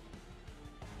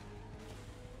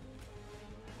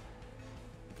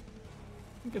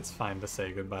 I think it's fine to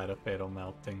say goodbye to Fatal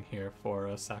Melting here for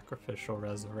a Sacrificial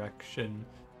Resurrection.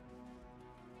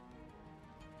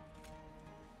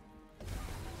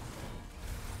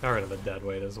 Got rid of a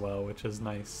Deadweight as well, which is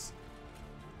nice.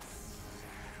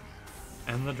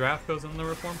 And the draft goes in the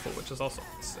Reform pool, which is also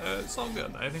it's all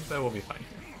good. I think that will be fine here.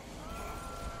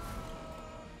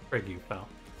 Frig you, pal.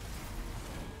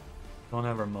 Don't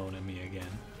ever moan at me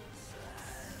again.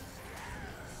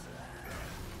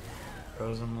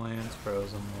 Frozen Lance.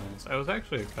 I was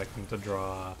actually expecting to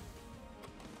draw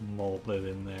Molded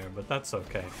in there, but that's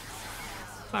okay.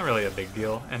 It's not really a big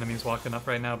deal. Enemies walking up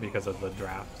right now because of the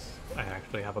drafts. I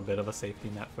actually have a bit of a safety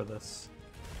net for this.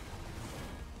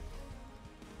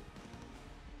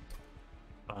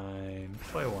 Fine.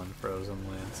 Play 1 Frozen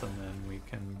Lance and then we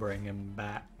can bring him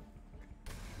back.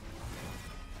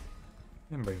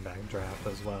 And bring back draft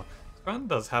as well. This run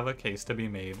does have a case to be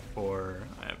made for...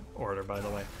 I have order, by the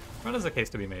way. This run has a case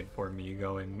to be made for me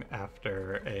going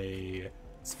after a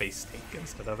space take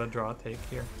instead of a draw take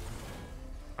here.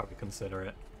 Probably consider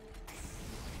it.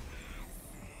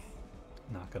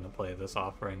 Not gonna play this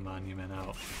Offering Monument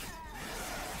out.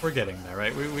 We're getting there,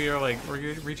 right?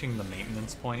 We're reaching the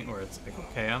maintenance point where it's like,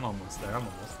 okay, I'm almost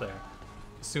there.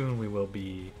 Soon we will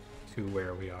be to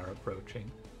where we are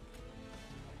approaching.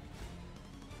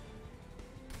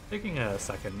 Taking a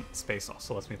second space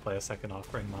also lets me play a second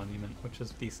Offering Monument, which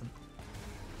is decent.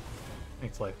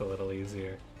 Makes life a little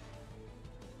easier.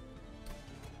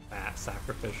 That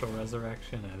Sacrificial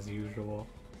Resurrection as usual.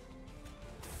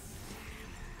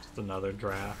 Just another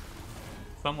draft.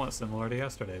 Somewhat similar to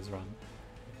yesterday's run.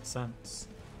 Makes sense.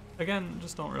 Again,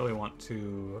 just don't really want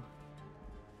to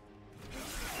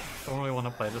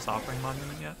play this Offering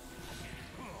Monument yet.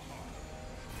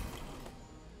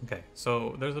 Okay,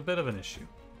 so there's a bit of an issue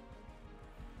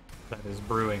that is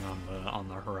brewing on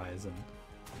the horizon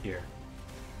here.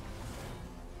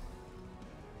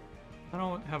 I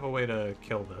don't have a way to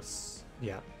kill this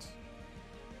yet.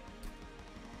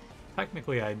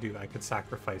 Technically I do. I could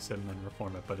sacrifice it and then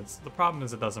reform it, but the problem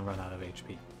is it doesn't run out of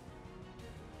HP.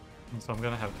 And so I'm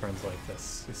gonna have turns like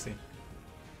this, you see.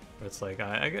 It's like,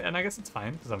 and I guess it's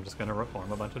fine, because I'm just going to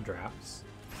reform a bunch of drafts.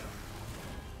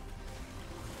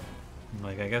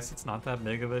 Like, I guess it's not that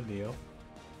big of a deal.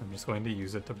 I'm just going to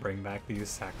use it to bring back these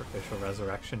sacrificial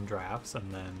resurrection drafts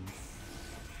and then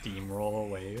steamroll a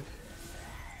wave.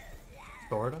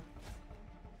 Sorta.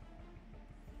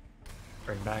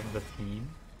 Bring back the team.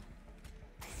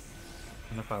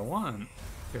 And if I want,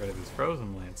 get rid of these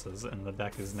frozen lances, and the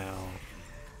deck is now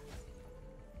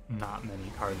not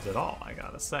many cards at all, I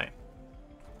gotta say.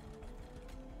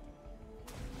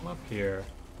 Come up here.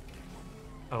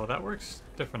 Oh, that works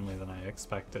differently than I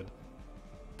expected.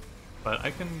 But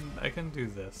I can do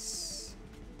this.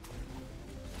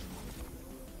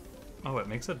 Oh, it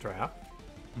makes a draft?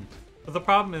 But the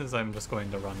problem is I'm just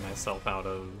going to run myself out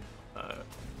of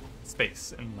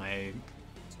space in my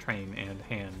train and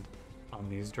hand on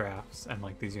these drafts and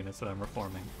like these units that I'm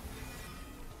reforming.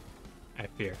 I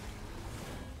fear.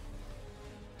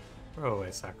 Throw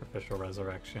away sacrificial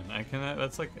resurrection. I can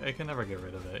never get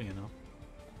rid of it, you know.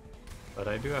 But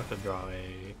I do have to draw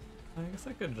I guess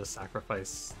I could just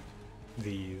sacrifice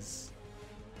these.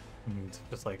 And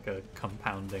just like a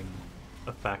compounding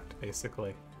effect,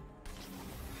 basically.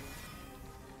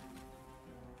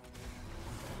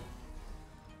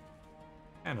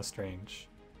 Kinda strange.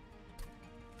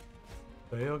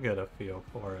 But you'll get a feel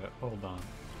for it. Hold on.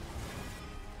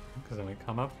 Because then we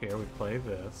come up here, we play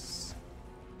this.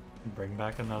 Bring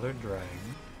back another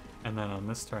dragon. And then on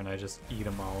this turn I just eat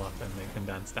them all up and they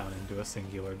condense down into a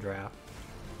singular draft.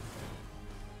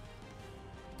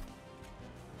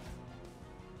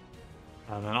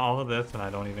 And then all of this and I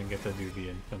don't even get to do the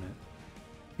infinite.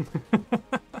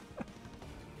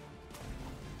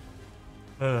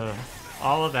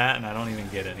 All of that and I don't even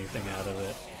get anything out of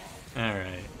it.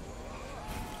 Alright.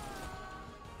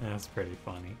 That's pretty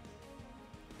funny.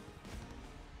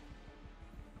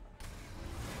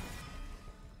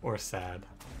 Or sad,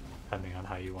 depending on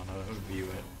how you want to view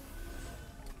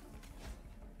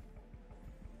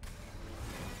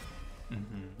it.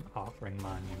 Offering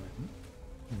monument.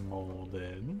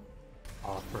 Molded.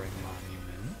 Offering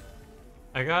monument.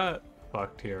 I got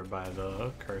fucked here by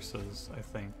the curses, I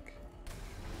think.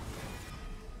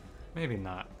 Maybe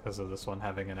not, because of this one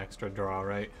having an extra draw,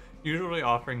 right? Usually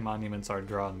offering monuments are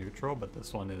draw neutral, but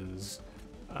this one is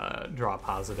draw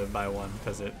positive by one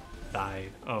because it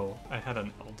died. Oh, I had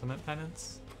an ultimate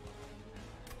penance?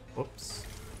 Whoops.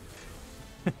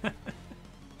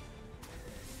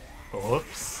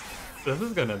 Whoops. This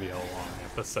is gonna be a long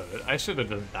episode. I should have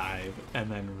just died and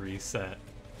then reset.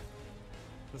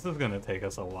 This is gonna take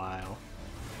us a while.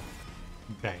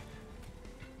 Okay.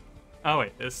 Oh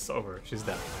wait, it's over. She's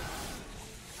dead.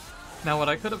 Now what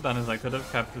I could have done is I could have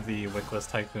kept the Wickless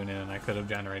Typhoon in and I could have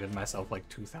generated myself like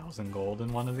 2,000 gold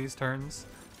in one of these turns.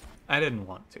 I didn't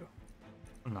want to.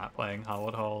 I'm not playing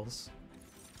Hollowed Halls.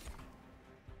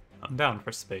 I'm down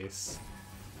for space.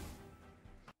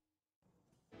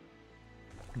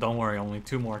 Don't worry, only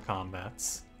 2 more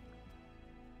combats.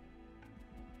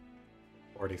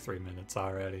 43 minutes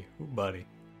already. Ooh, buddy.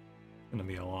 Gonna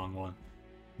be a long one.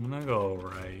 I'm gonna go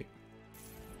right.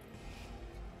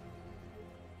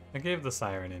 I gave the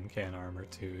Siren Incan armor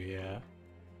too, yeah.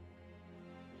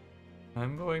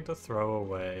 I'm going to throw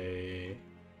away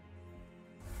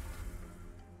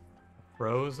a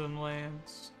Frozen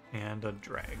Lance and a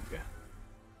Dreg.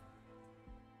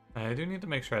 I do need to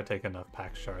make sure I take enough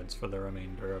pack shards for the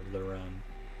remainder of the run.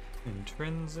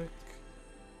 Intrinsic,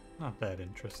 not that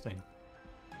interesting.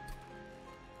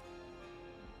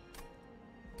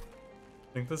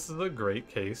 I think this is a great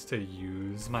case to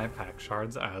use my pack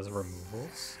shards as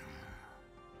removals.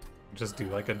 Just do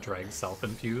like a Dreg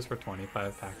self-infuse for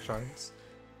 25 pack shards.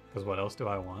 Because what else do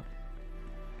I want?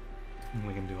 And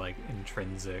we can do like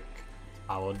intrinsic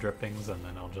owl drippings and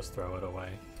then I'll just throw it away.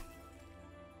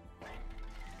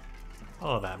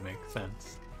 All of that makes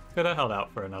sense. Could have held out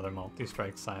for another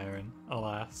multi-strike Siren.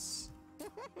 Alas.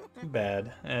 Too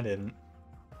bad. I didn't.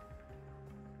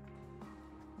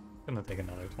 Gonna take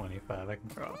another 25. I can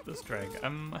throw out this Dreg.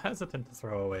 I'm hesitant to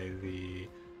throw away the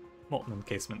Molten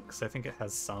Encasement because I think it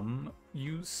has some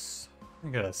use. I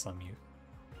think it has some use.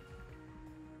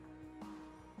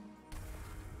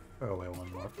 Throw away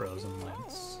one more Frozen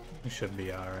Lance. We should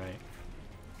be alright.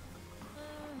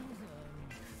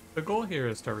 The goal here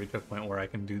is to reach a point where I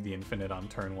can do the infinite on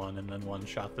turn 1 and then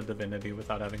one-shot the Divinity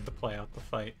without having to play out the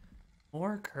fight.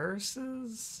 More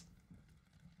curses?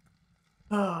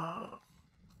 Oh.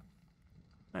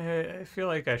 I feel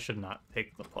like I should not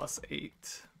take the +8.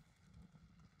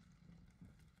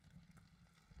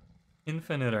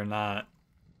 Infinite or not,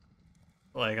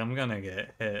 like, I'm gonna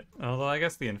get hit. Although I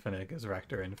guess the infinite gives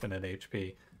Rector infinite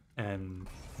HP. And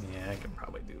yeah, I can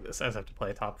probably do this. I just have to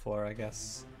play top 4, I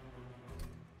guess.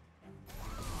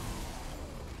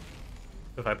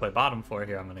 If I play bottom 4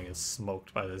 here, I'm gonna get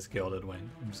smoked by this Gilded Wing.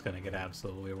 I'm just gonna get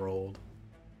absolutely rolled.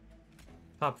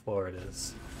 Top 4 it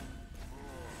is.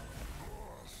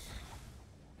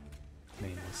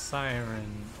 Main is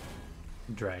Siren.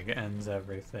 Drag ends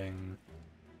everything.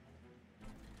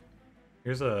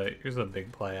 Here's a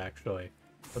big play actually.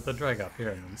 Put the drag up here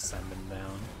and then send him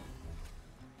down.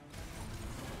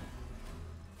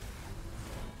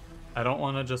 I don't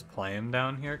want to just play him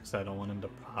down here because I don't want him to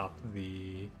pop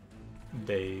the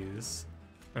daze.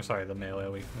 Or sorry, the melee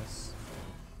weakness.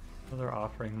 Another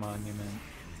offering monument.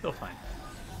 Still fine.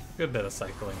 Good bit of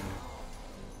cycling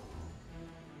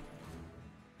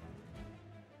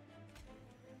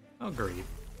there. Agreed.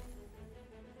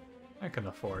 I can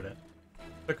afford it.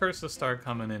 The curses start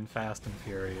coming in fast and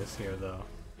furious here, though.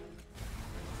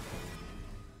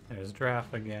 There's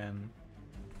Draft again.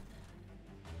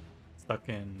 Stuck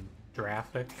in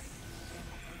Draffic.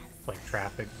 It's like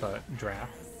traffic, but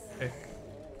Draffic.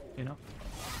 You know?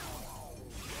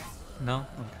 No?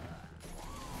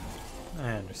 Okay.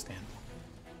 I understand.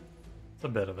 It's a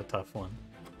bit of a tough one.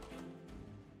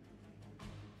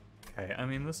 Okay, I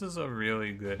mean, this is a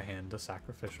really good hand to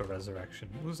Sacrificial Resurrection.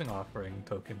 Losing Offering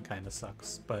token kind of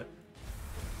sucks, but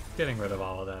getting rid of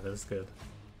all of that is good.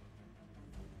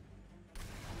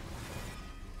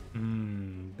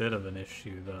 Bit of an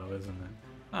issue though, isn't it?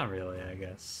 Not really, I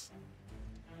guess.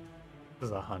 This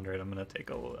is 100. I'm gonna take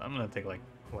like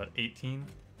what, 18?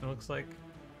 It looks like.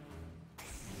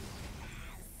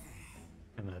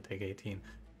 I'm gonna take 18.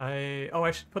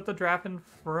 I should put the draft in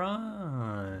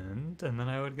front, and then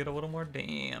I would get a little more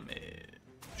damage.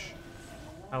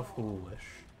 How foolish.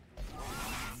 I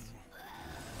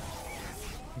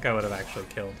think I would have actually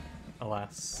killed,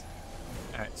 alas.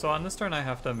 Alright, so on this turn I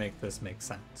have to make this make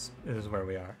sense, is where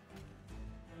we are.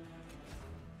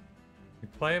 You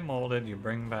play molded, you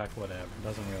bring back whatever,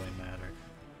 doesn't really matter.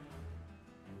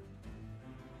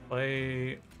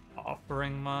 Play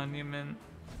offering monument.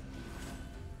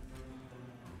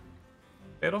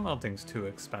 Fatal Melting's too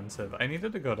expensive. I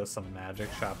needed to go to some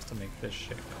magic shops to make this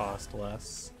shit cost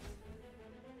less.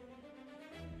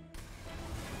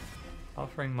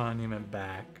 Offering Monument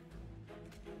back.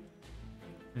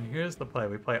 And here's the play.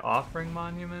 We play Offering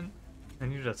Monument,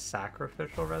 and you just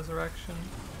Sacrificial Resurrection.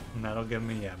 And that'll give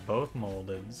me, yeah, both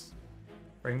Moldeds.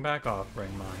 Bring back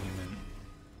Offering Monument.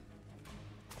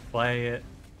 Play it.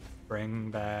 Bring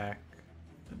back...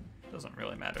 It doesn't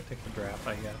really matter. Take the draft,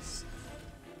 I guess.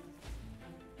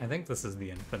 I think this is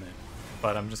the infinite,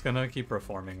 but I'm just gonna keep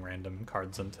reforming random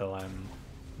cards until I'm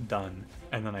done,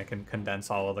 and then I can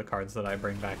condense all of the cards that I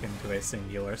bring back into a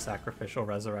singular Sacrificial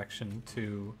Resurrection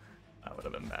to... That would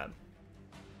have been bad.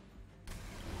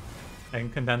 I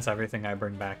can condense everything I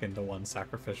bring back into one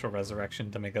Sacrificial Resurrection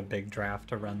to make a big draft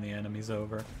to run the enemies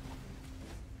over.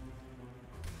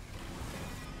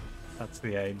 That's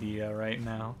the idea right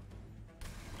now.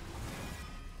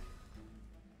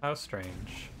 How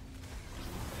strange.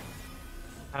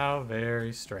 How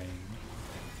very strange.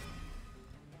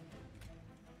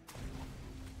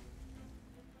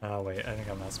 Oh wait, I think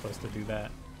I'm not supposed to do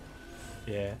that.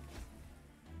 Yeah.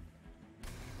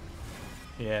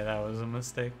 Yeah, that was a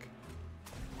mistake.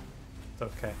 It's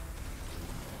okay.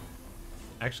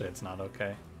 Actually, it's not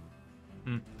okay.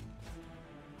 I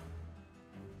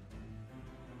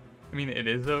mean, it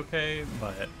is okay,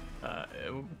 but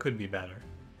it could be better.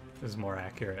 It's more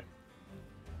accurate.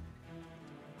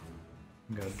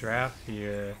 Go draft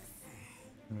here,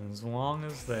 and as long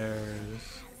as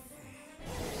there's...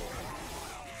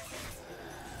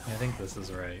 I think this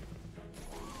is right.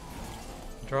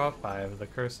 Draw 5, the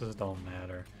curses don't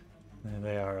matter.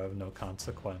 They are of no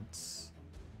consequence.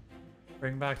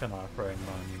 Bring back an Offering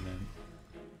Monument.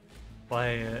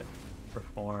 Play it,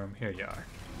 perform, here you are.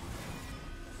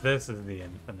 This is the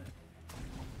infinite.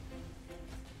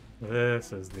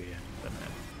 This is the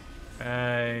infinite.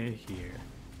 Right here.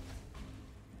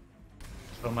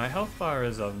 So my health bar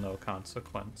is of no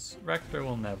consequence. Rector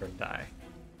will never die.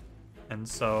 And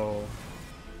so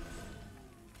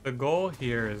the goal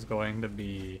here is going to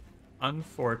be,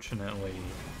 unfortunately,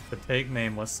 to take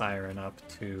Nameless Siren up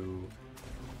to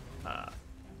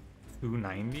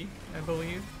 290, I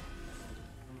believe.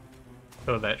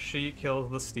 So that she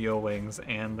kills the Steel Wings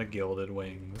and the Gilded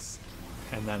Wings,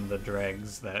 and then the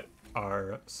dregs that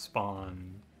are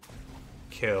spawned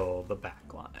kill the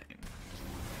backline.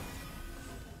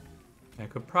 I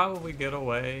could probably get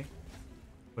away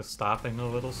with stopping a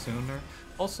little sooner.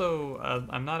 Also,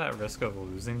 I'm not at risk of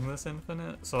losing this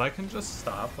infinite, so I can just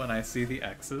stop when I see the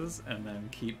X's and then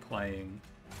keep playing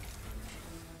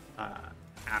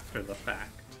after the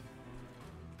fact.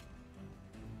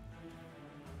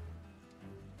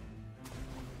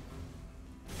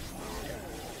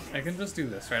 I can just do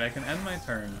this, right? I can end my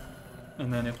turn,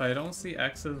 and then if I don't see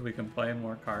X's, we can play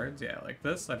more cards. Yeah, like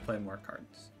this, I play more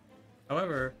cards.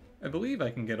 However, I believe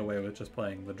I can get away with just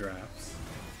playing the drafts.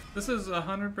 This is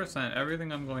 100%,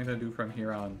 everything I'm going to do from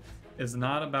here on is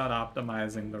not about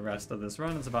optimizing the rest of this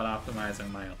run, it's about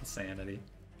optimizing my own sanity.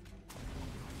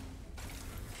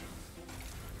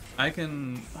 I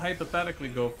can hypothetically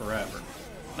go forever.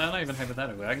 Not even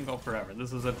hypothetically, I can go forever.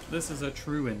 This is a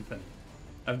true infinite.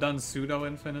 I've done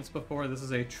pseudo-infinites before, this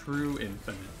is a true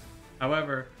infinite.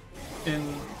 However,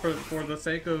 for the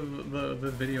sake of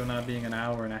the video not being an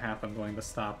hour and a half, I'm going to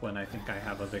stop when I think I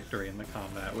have a victory in the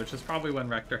combat, which is probably when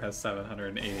Rector has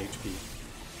 708 HP.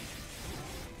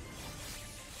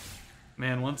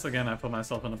 Man, once again I put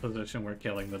myself in a position where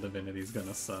killing the Divinity is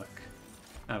gonna suck,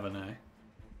 haven't I?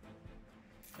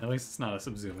 At least it's not a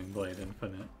Subsuming Blade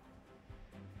Infinite.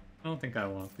 I don't think I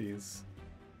want these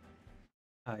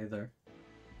either.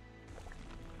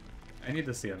 I need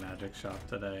to see a magic shop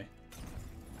today.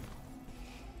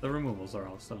 The removals are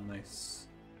also nice.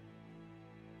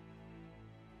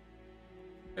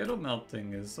 Fatal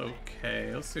Melting is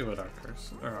okay. Let's see what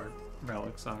our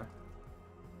relics are.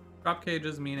 Drop Cage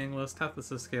is meaningless.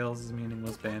 Tethys' Scales is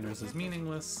meaningless. Banners is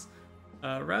meaningless.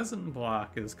 Resin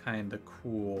Block is kinda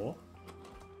cool.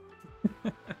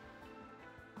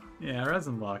 Yeah,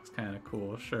 Resin Block's kinda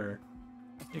cool, sure.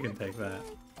 You can take that.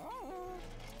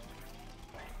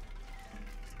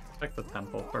 Check the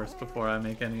temple first before I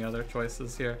make any other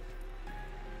choices here.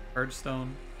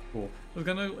 Purgestone, cool. I was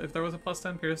gonna, if there was a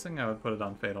 +10 piercing, I would put it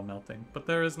on Fatal Melting, but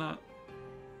there is not.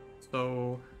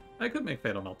 So I could make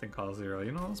Fatal Melting call 0.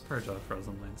 You know, let's purge out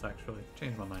Frozen Lands actually.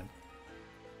 Change my mind.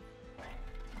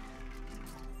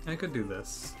 I could do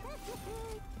this.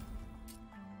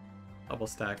 Double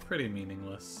stack, pretty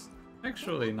meaningless.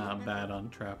 Actually not bad on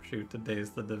Trap Shoot to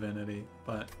daze the Divinity,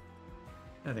 but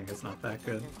I think it's not that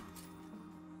good.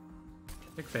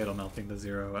 Take Fatal Melting to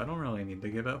 0. I don't really need to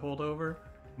give it holdover,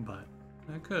 but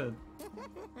I could.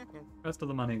 Rest of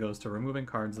the money goes to removing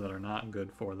cards that are not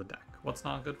good for the deck. What's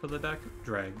not good for the deck?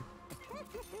 Drag.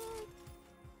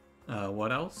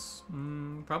 What else?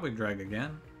 Probably drag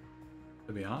again,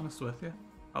 to be honest with you.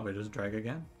 Probably just drag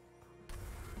again.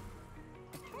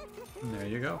 And there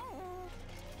you go.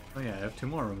 Oh yeah, I have 2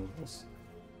 more removals.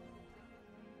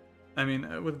 I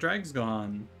mean, with drags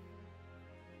gone,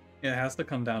 it has to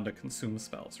come down to consume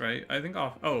spells, right? I think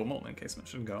off... Oh, Molten Encasement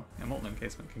should go. Yeah, Molten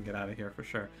Encasement can get out of here for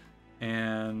sure.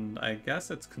 And I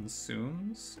guess it's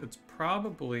consumes. It's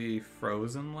probably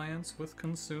Frozen Lance with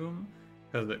consume,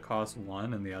 because it costs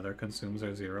 1 and the other consumes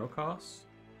are 0 costs.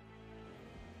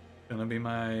 Gonna be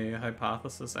my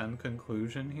hypothesis and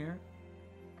conclusion here.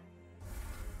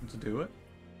 Let's do it.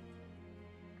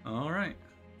 Alright.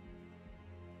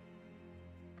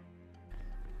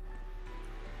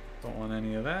 Don't want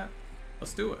any of that.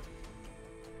 Let's do it.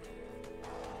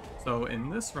 So in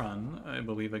this run, I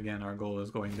believe again our goal is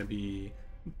going to be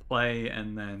play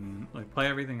and then play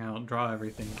everything out, draw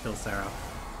everything, kill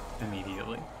Seraph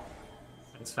immediately.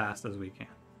 As fast as we can.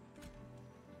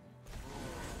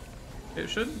 It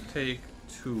shouldn't take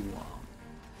too long,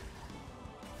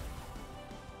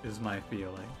 is my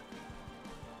feeling.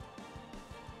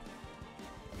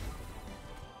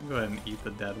 I'll go ahead and eat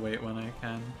the dead weight when I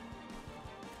can.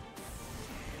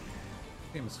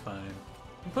 Seems fine.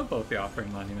 I'll put both the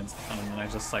Offering Monuments down and then I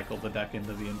just cycle the deck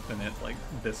into the infinite like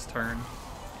this turn.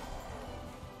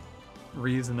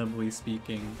 Reasonably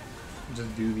speaking,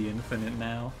 just do the infinite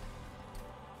now.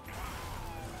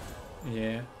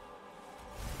 Yeah.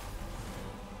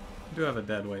 I do have a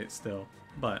dead weight still,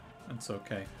 but it's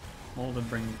okay. Molden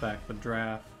brings back the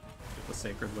draft, get the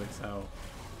Sacred Wicks out.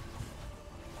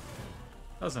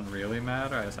 Doesn't really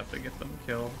matter, I just have to get them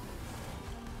killed.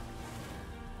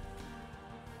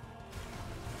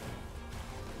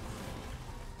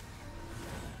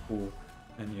 Cool.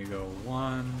 And you go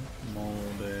 1,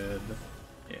 molded.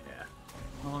 Yeah.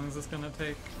 How long is this gonna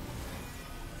take?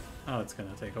 Oh, it's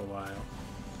gonna take a while.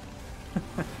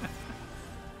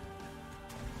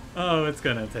 Oh, it's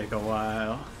gonna take a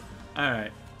while.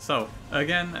 Alright, so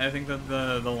again, I think that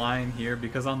the line here,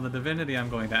 because on the Divinity I'm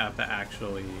going to have to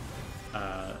actually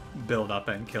build up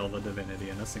and kill the Divinity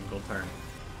in a single turn.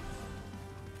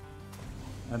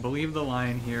 I believe the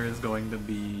line here is going to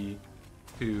be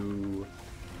to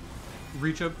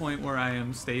reach a point where I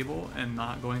am stable and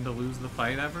not going to lose the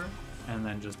fight ever, and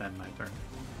then just end my turn.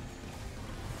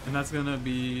 And that's gonna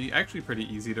be actually pretty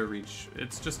easy to reach.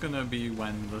 It's just gonna be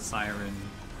when the Siren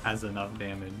has enough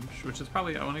damage, which is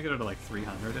probably, I want to get her to like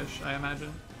 300-ish, I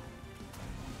imagine.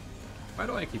 Why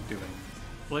do I keep doing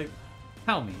this? Like,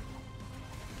 tell me.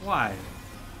 Why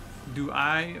do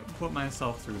I put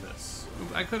myself through this?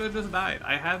 I could have just died.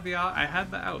 I had the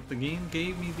out. The game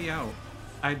gave me the out.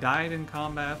 I died in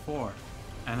combat 4.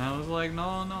 And I was like,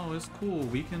 no, it's cool.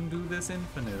 We can do this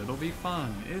infinite. It'll be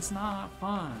fun. It's not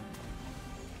fun.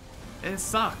 It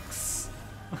sucks.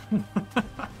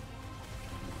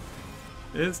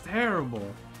 It's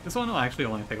terrible. This one will actually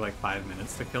only take like 5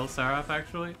 minutes to kill Seraph,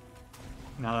 actually.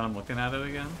 Now that I'm looking at it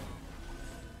again.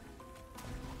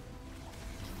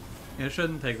 It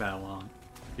shouldn't take that long,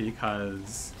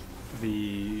 because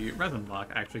the resin block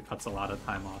actually cuts a lot of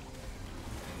time off.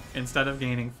 Instead of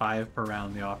gaining 5 per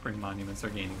round, the offering monuments are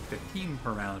gaining 15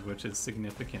 per round, which is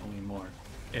significantly more.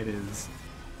 It is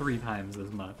 3 times as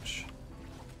much.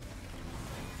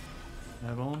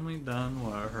 I've only done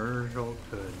what Herschel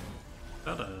could.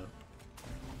 Shut up.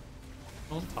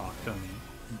 Don't talk to me,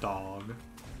 dog.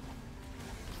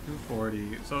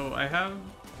 240. So I have.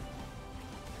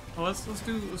 Well, let's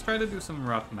try to do some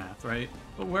rough math, right?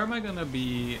 But where am I gonna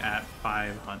be at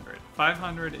 500?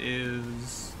 500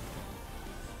 is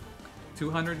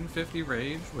 250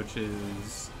 rage, which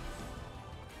is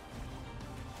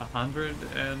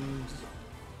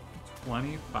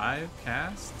 125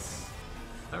 casts. Is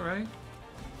that right?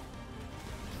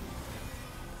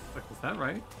 Like, is that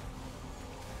right?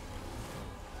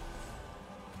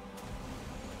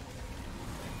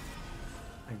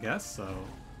 I guess so.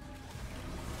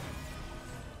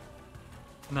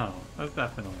 No, that's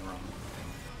definitely wrong.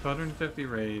 250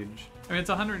 rage. I mean, it's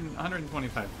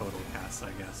 125 total casts,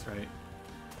 I guess, right?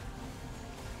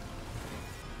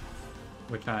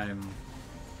 Which I'm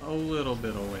a little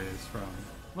bit a ways from.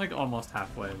 Like, almost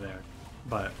halfway there.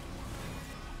 But,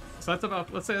 so that's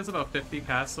about, let's say that's about 50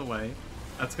 casts away.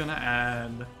 That's gonna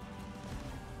add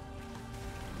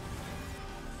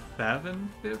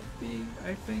 750,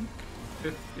 I think?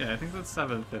 Yeah, I think that's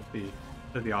 750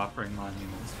 to the offering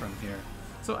monuments from here.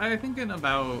 So I think in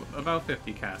about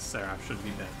 50 casts, Seraph should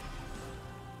be dead.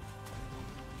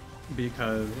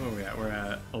 Because, where are we at? We're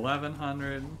at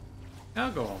 1100.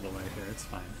 I'll go all the way here, it's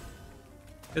fine.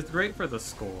 It's great for the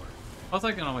score. Plus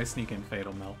I can always sneak in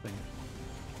Fatal Melting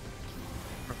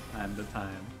from time to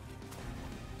time.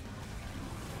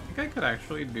 I think I could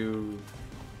actually do...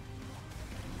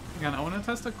 Again, I want to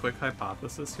test a quick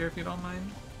hypothesis here if you don't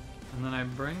mind. And then I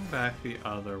bring back the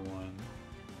other one.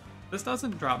 This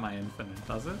doesn't drop my infinite,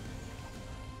 does it?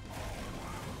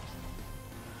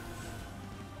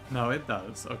 No, it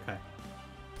does. Okay.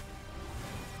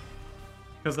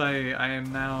 Because I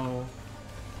am now...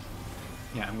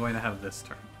 Yeah, I'm going to have this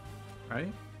turn,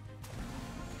 right?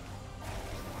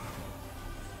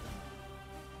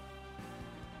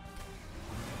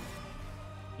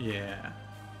 Yeah.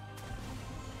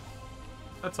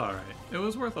 That's alright. It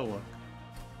was worth a look.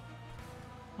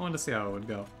 I wanted to see how it would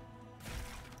go.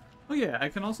 Oh yeah, I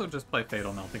can also just play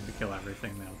Fatal Melting to kill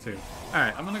everything now, too.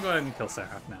 Alright, I'm gonna go ahead and kill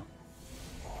Seraph now.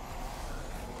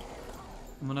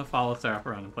 I'm gonna follow Seraph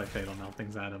around and play Fatal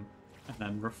Meltings at him, and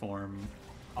then reform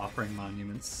Offering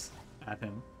Monuments at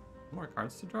him. More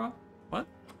cards to draw? What?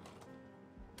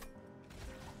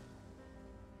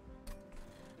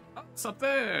 Oh, it's up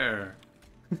there!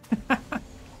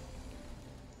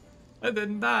 I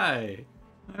didn't die!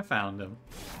 I found him.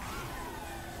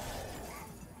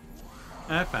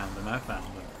 I found him.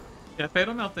 Yeah,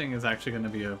 Fatal Melting is actually going to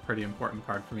be a pretty important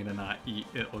card for me to not eat,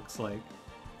 it looks like,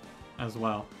 as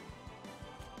well.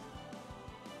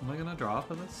 Am I going to draw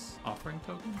for this Offering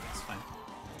Token? That's fine.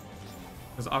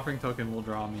 Because Offering Token will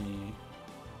draw me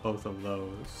both of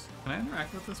those. Can I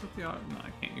interact with this with the... No,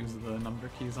 I can't use the number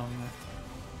keys on that.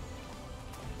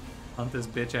 Hunt this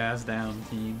bitch ass down,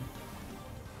 team.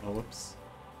 Oh, whoops.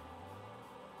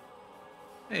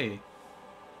 Hey.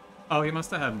 Oh, he must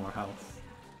have had more health.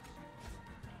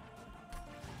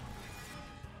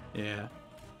 Yeah.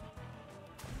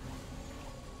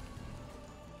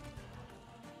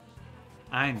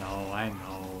 I know.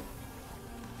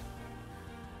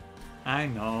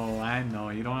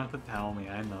 You don't have to tell me,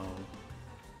 I know.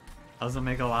 Doesn't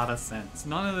make a lot of sense.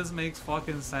 None of this makes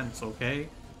fucking sense, okay?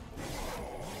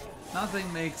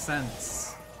 Nothing makes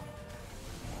sense.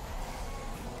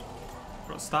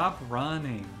 Bro, stop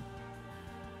running.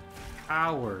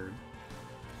 Coward.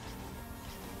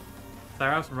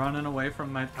 Seraph's running away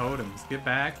from my totems. Get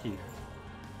back here.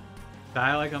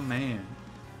 Die like a man.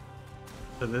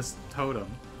 To this totem.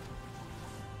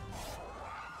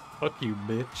 Fuck you,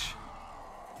 bitch.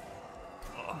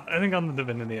 I think on the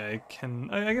Divinity I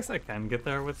guess I can get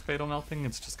there with Fatal Melting.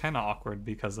 It's just kind of awkward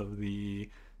because of the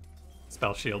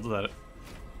spell shields that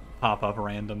pop up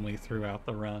randomly throughout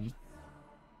the run.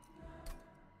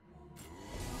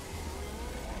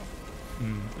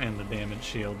 And the damage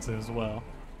shields as well.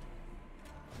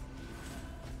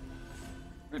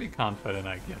 Pretty confident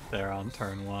I get there on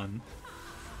turn 1.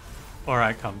 Or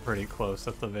I come pretty close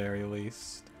at the very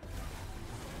least.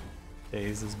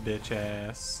 Daze his bitch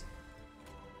ass.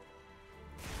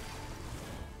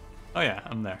 Oh yeah,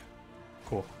 I'm there.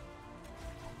 Cool.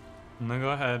 I'm gonna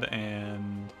go ahead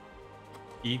and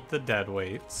eat the dead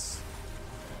weights.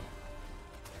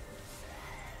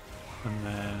 And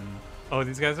then... Oh,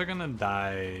 these guys are gonna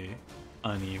die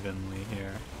unevenly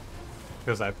here.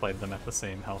 Because I played them at the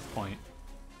same health point.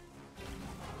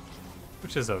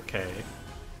 Which is okay.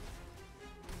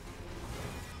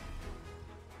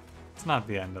 It's not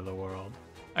the end of the world.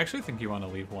 I actually think you want to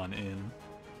leave one in.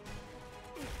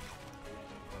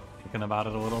 Thinking about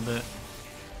it a little bit.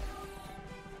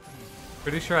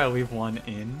 Pretty sure I leave one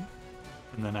in.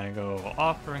 And then I go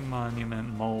Offering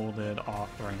Monument, Molded,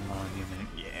 Offering Monument.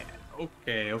 Yeah,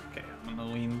 okay. I'm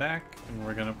gonna lean back and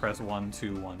we're gonna press 1,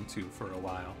 2, 1, 2 for a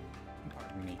while.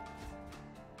 Pardon me.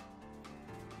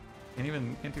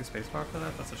 Can't do spacebar for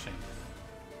that? That's a shame.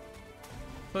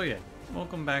 So yeah,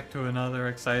 welcome back to another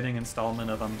exciting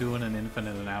installment of I'm doing an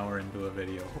infinite an hour into a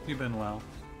video. Hope you've been well.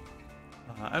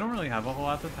 I don't really have a whole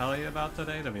lot to tell you about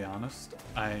today, to be honest.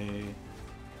 I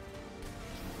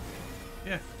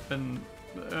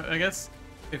guess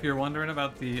if you're wondering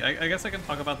about the... I guess I can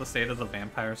talk about the state of the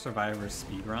Vampire Survivors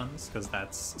speedruns, because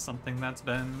that's something that's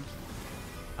been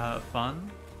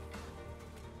fun.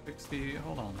 60,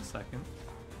 hold on a second.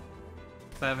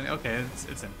 70, okay,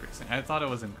 it's increasing. I thought it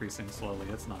was increasing slowly,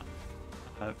 it's not.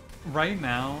 Right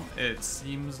now, it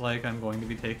seems like I'm going to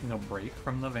be taking a break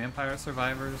from the Vampire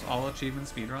Survivors all achievement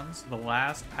speedruns. The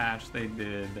last patch they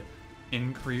did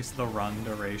increased the run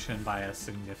duration by a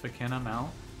significant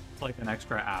amount. It's like an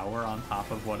extra hour on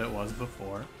top of what it was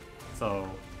before. So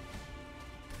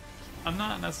I'm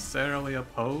not necessarily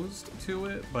opposed to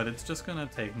it, but it's just gonna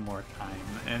take more time.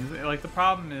 And like the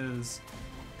problem is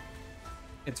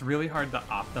it's really hard to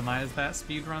optimize that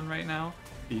speedrun right now,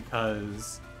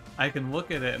 because I can look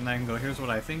at it and then go, here's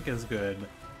what I think is good,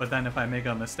 but then if I make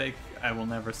a mistake, I will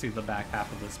never see the back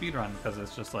half of the speedrun, because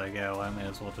it's just like, yeah, well, I may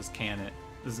as well just can it.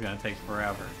 This is gonna take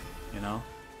forever, you know?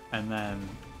 And then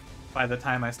by the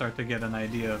time I start to get an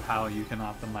idea of how you can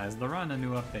optimize the run, a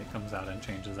new update comes out and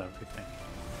changes everything.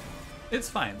 It's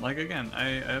fine. Like, again,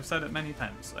 I've said it many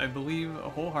times. I believe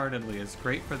wholeheartedly it's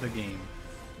great for the game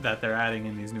that they're adding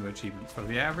in these new achievements. For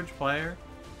the average player,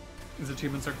 these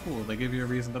achievements are cool. They give you a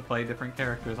reason to play different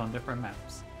characters on different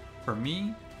maps. For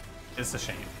me, it's a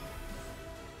shame.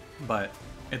 But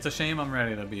it's a shame. I'm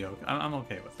ready to be okay. I'm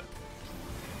okay with it,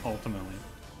 ultimately.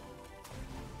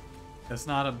 It's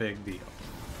not a big deal.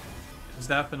 It's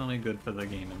definitely good for the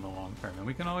game in the long term, and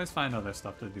we can always find other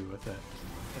stuff to do with it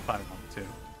if I want to.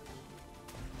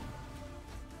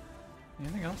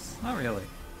 Anything else? Not really.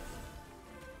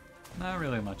 Not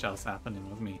really much else happening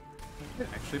with me. I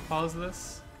could actually pause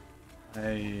this.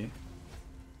 I'm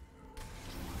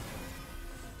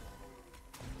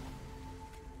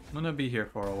gonna be here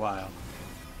for a while.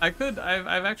 I've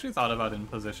actually thought about, in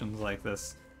positions like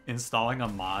this, installing a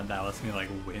mod that lets me like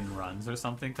win runs or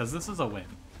something, because this is a win.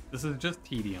 This is just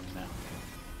tedium now.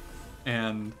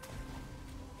 And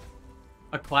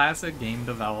a classic game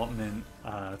development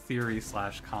theory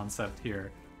 / concept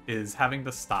here is having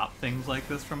to stop things like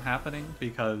this from happening,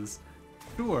 because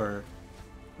sure,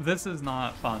 this is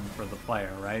not fun for the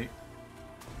player, right?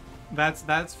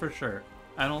 That's for sure.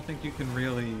 I don't think you can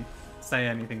really say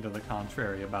anything to the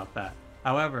contrary about that.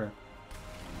 However,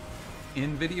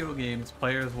 in video games,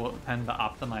 players will tend to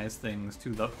optimize things to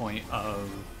the point of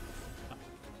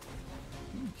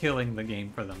killing the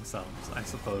game for themselves, I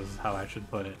suppose is how I should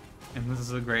put it. And this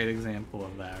is a great example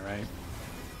of that, right?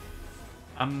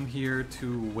 I'm here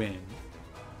to win.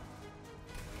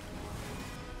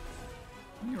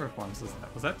 How many reforms is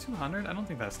that? Was that 200? I don't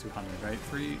think that's 200, right?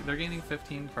 They're gaining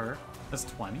 15 per. That's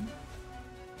 20?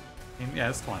 Yeah,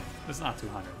 it's 20. It's not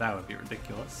 200. That would be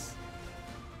ridiculous.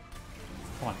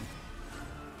 It's 20.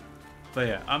 But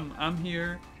yeah, I'm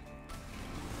here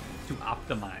to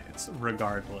optimize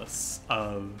regardless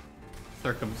of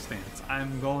circumstance.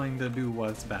 I'm going to do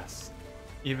what's best,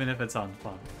 even if it's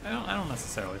unfun. I don't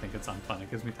necessarily think it's unfun. It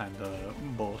gives me time to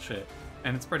bullshit,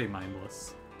 and it's pretty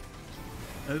mindless.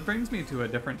 It brings me to a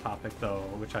different topic though,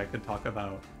 which I could talk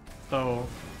about. So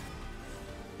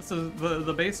this is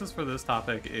the basis for this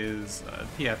topic is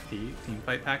TFT,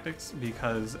 Teamfight Tactics,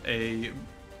 because a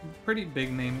pretty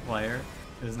big name player,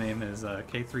 his name is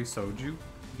K3 Soju,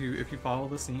 if you follow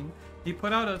the scene, he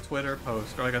put out a Twitter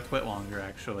post, or like a twitlonger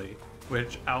actually,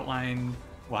 which outlined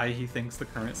why he thinks the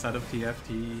current set of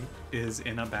TFT is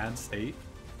in a bad state.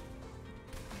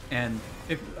 And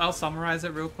if I'll summarize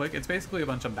it real quick, it's basically a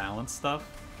bunch of balance stuff,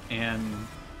 and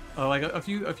like a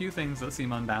few things that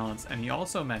seem unbalanced. And he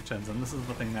also mentions, and this is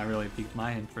the thing that really piqued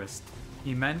my interest,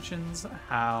 he mentions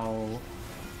how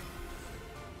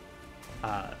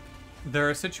there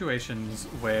are situations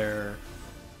where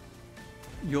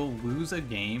you'll lose a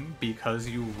game because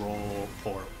you roll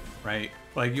poorly, right?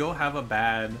 Like you'll have a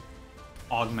bad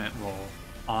augment roll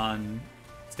on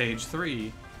stage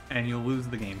 3 and you'll lose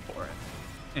the game for it.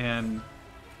 And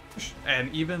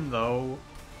even though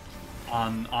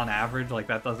on average, like,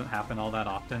 that doesn't happen all that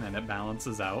often and it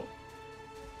balances out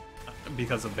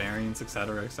because of variance,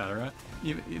 etc.,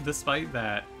 despite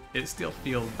that, it still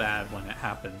feels bad when it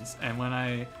happens. And when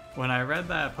I read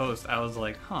that post, I was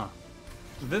like, huh,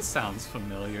 this sounds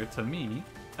familiar to me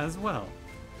as well.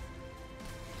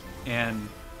 And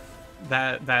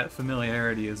that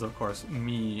familiarity is, of course,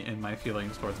 me and my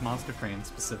feelings towards monstertrain,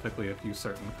 specifically a few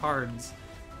certain cards.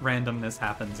 Randomness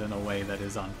happens in a way that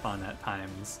is unfun at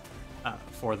times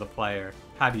for the player.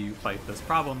 How do you fight this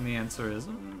problem? The answer is,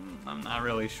 I'm not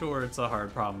really sure. It's a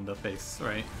hard problem to face,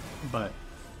 right? But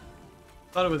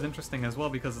I thought it was interesting as well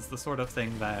because it's the sort of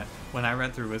thing that, when I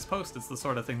read through his post, it's the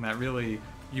sort of thing that really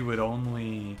you would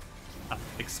only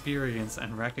experience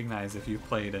and recognize if you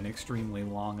played an extremely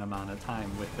long amount of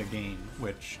time with the game,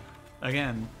 which,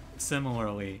 again,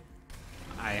 similarly,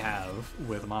 I have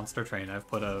with monstertrain. I've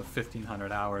put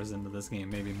 1,500 hours into this game,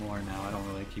 maybe more now. I don't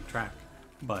really keep track.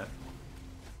 But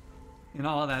in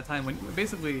all of that time, when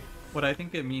basically what I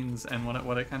think it means, and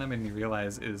what it kind of made me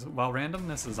realize, is while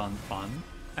randomness is unfun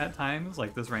at times,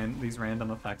 like these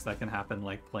random effects that can happen,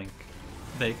 like Plink,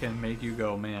 they can make you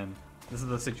go, man, this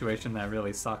is a situation that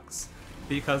really sucks.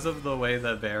 Because of the way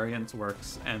that variance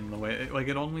works and the way, like,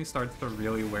 it only starts to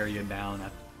really wear you down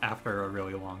after a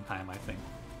really long time, I think.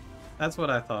 That's what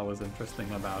I thought was interesting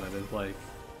about it, is like,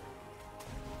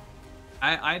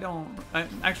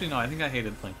 actually no, I think I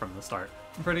hated Plink from the start.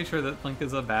 I'm pretty sure that Plink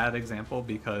is a bad example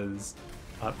because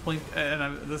Plink,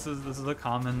 and this is a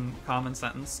common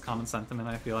sentiment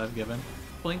I feel I've given.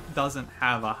 Plink doesn't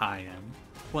have a high end.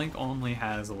 Plink only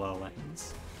has low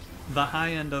ends. The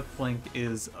high end of Plink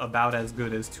is about as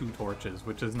good as 2 torches,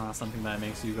 which is not something that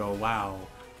makes you go, wow,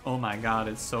 oh my god,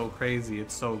 it's so crazy,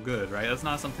 it's so good, right? That's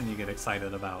not something you get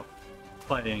excited about,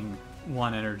 playing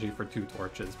 1 energy for 2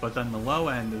 torches. But then the low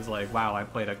end is like, wow, I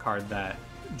played a card that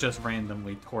just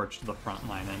randomly torched the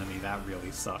frontline enemy. That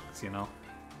really sucks, you know?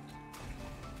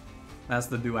 That's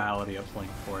the duality of Plink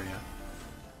for you.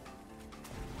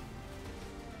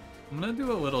 I'm gonna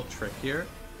do a little trick here,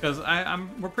 because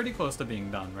we're pretty close to being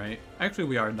done, right? Actually,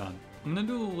 we are done. I'm gonna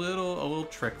do a little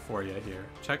trick for you here.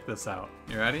 Check this out.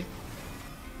 You ready?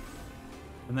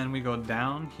 And then we go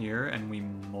down here and we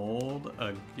mold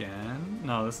again.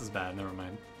 No, this is bad. Never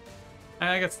mind.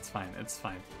 I guess it's fine. It's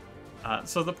fine.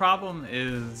 So the problem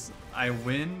is I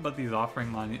win, but these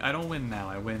offering I don't win now.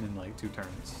 I win in like 2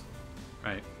 turns,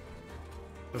 right?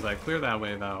 Because I clear that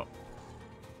wave out.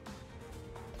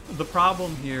 The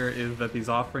problem here is that these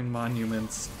offering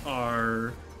monuments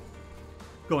are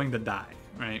going to die,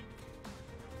 right?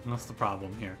 And that's the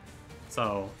problem here.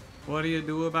 So what do you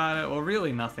do about it? Well,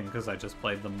 really nothing, because I just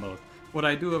played them both. What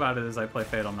I do about it is I play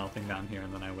Fatal Melting down here,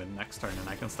 and then I win next turn, and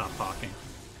I can stop talking.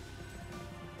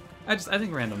 I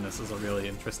think randomness is a really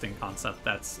interesting concept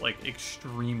that's, like,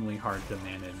 extremely hard to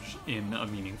manage in a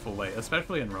meaningful way.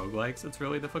 Especially in roguelikes, it's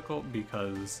really difficult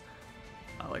because,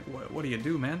 like, what do you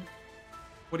do, man?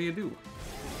 What do you do?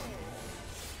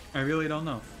 I really don't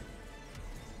know.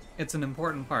 It's an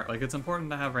important part. Like, it's important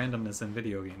to have randomness in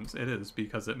video games. It is,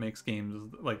 because it makes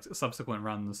games, like, subsequent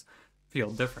runs feel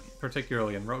different,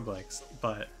 particularly in roguelikes.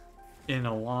 But in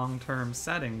a long-term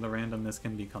setting, the randomness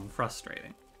can become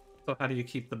frustrating. So how do you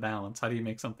keep the balance? How do you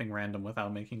make something random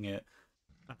without making it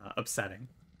upsetting?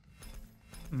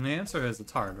 And the answer is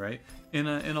it's hard, right? In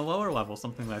a lower level,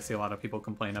 something that I see a lot of people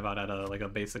complain about at a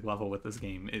basic level with this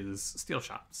game is steal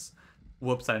shots.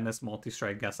 Whoops, I missed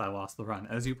multi-strike, guess I lost the run.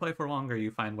 As you play for longer,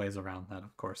 you find ways around that,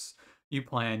 of course. You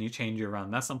plan, you change your run.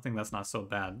 That's something that's not so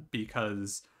bad,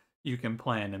 because you can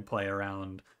plan and play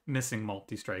around missing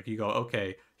multi-strike. You go,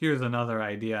 okay, here's another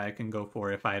idea I can go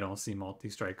for if I don't see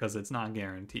multi-strike, because it's not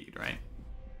guaranteed, right?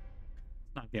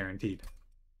 It's not guaranteed.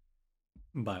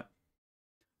 But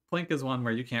Plink is one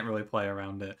where you can't really play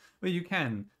around it. But you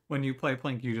can. When you play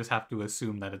Plink, you just have to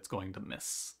assume that it's going to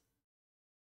miss.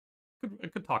 I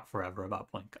could talk forever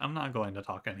about Plink. I'm not going to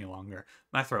talk any longer.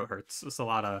 My throat hurts. It's a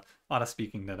lot of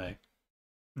speaking today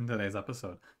in today's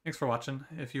episode. Thanks for watching.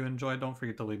 If you enjoyed, don't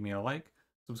forget to leave me a like.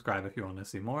 Subscribe if you want to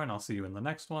see more, and I'll see you in the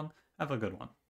next one. Have a good one.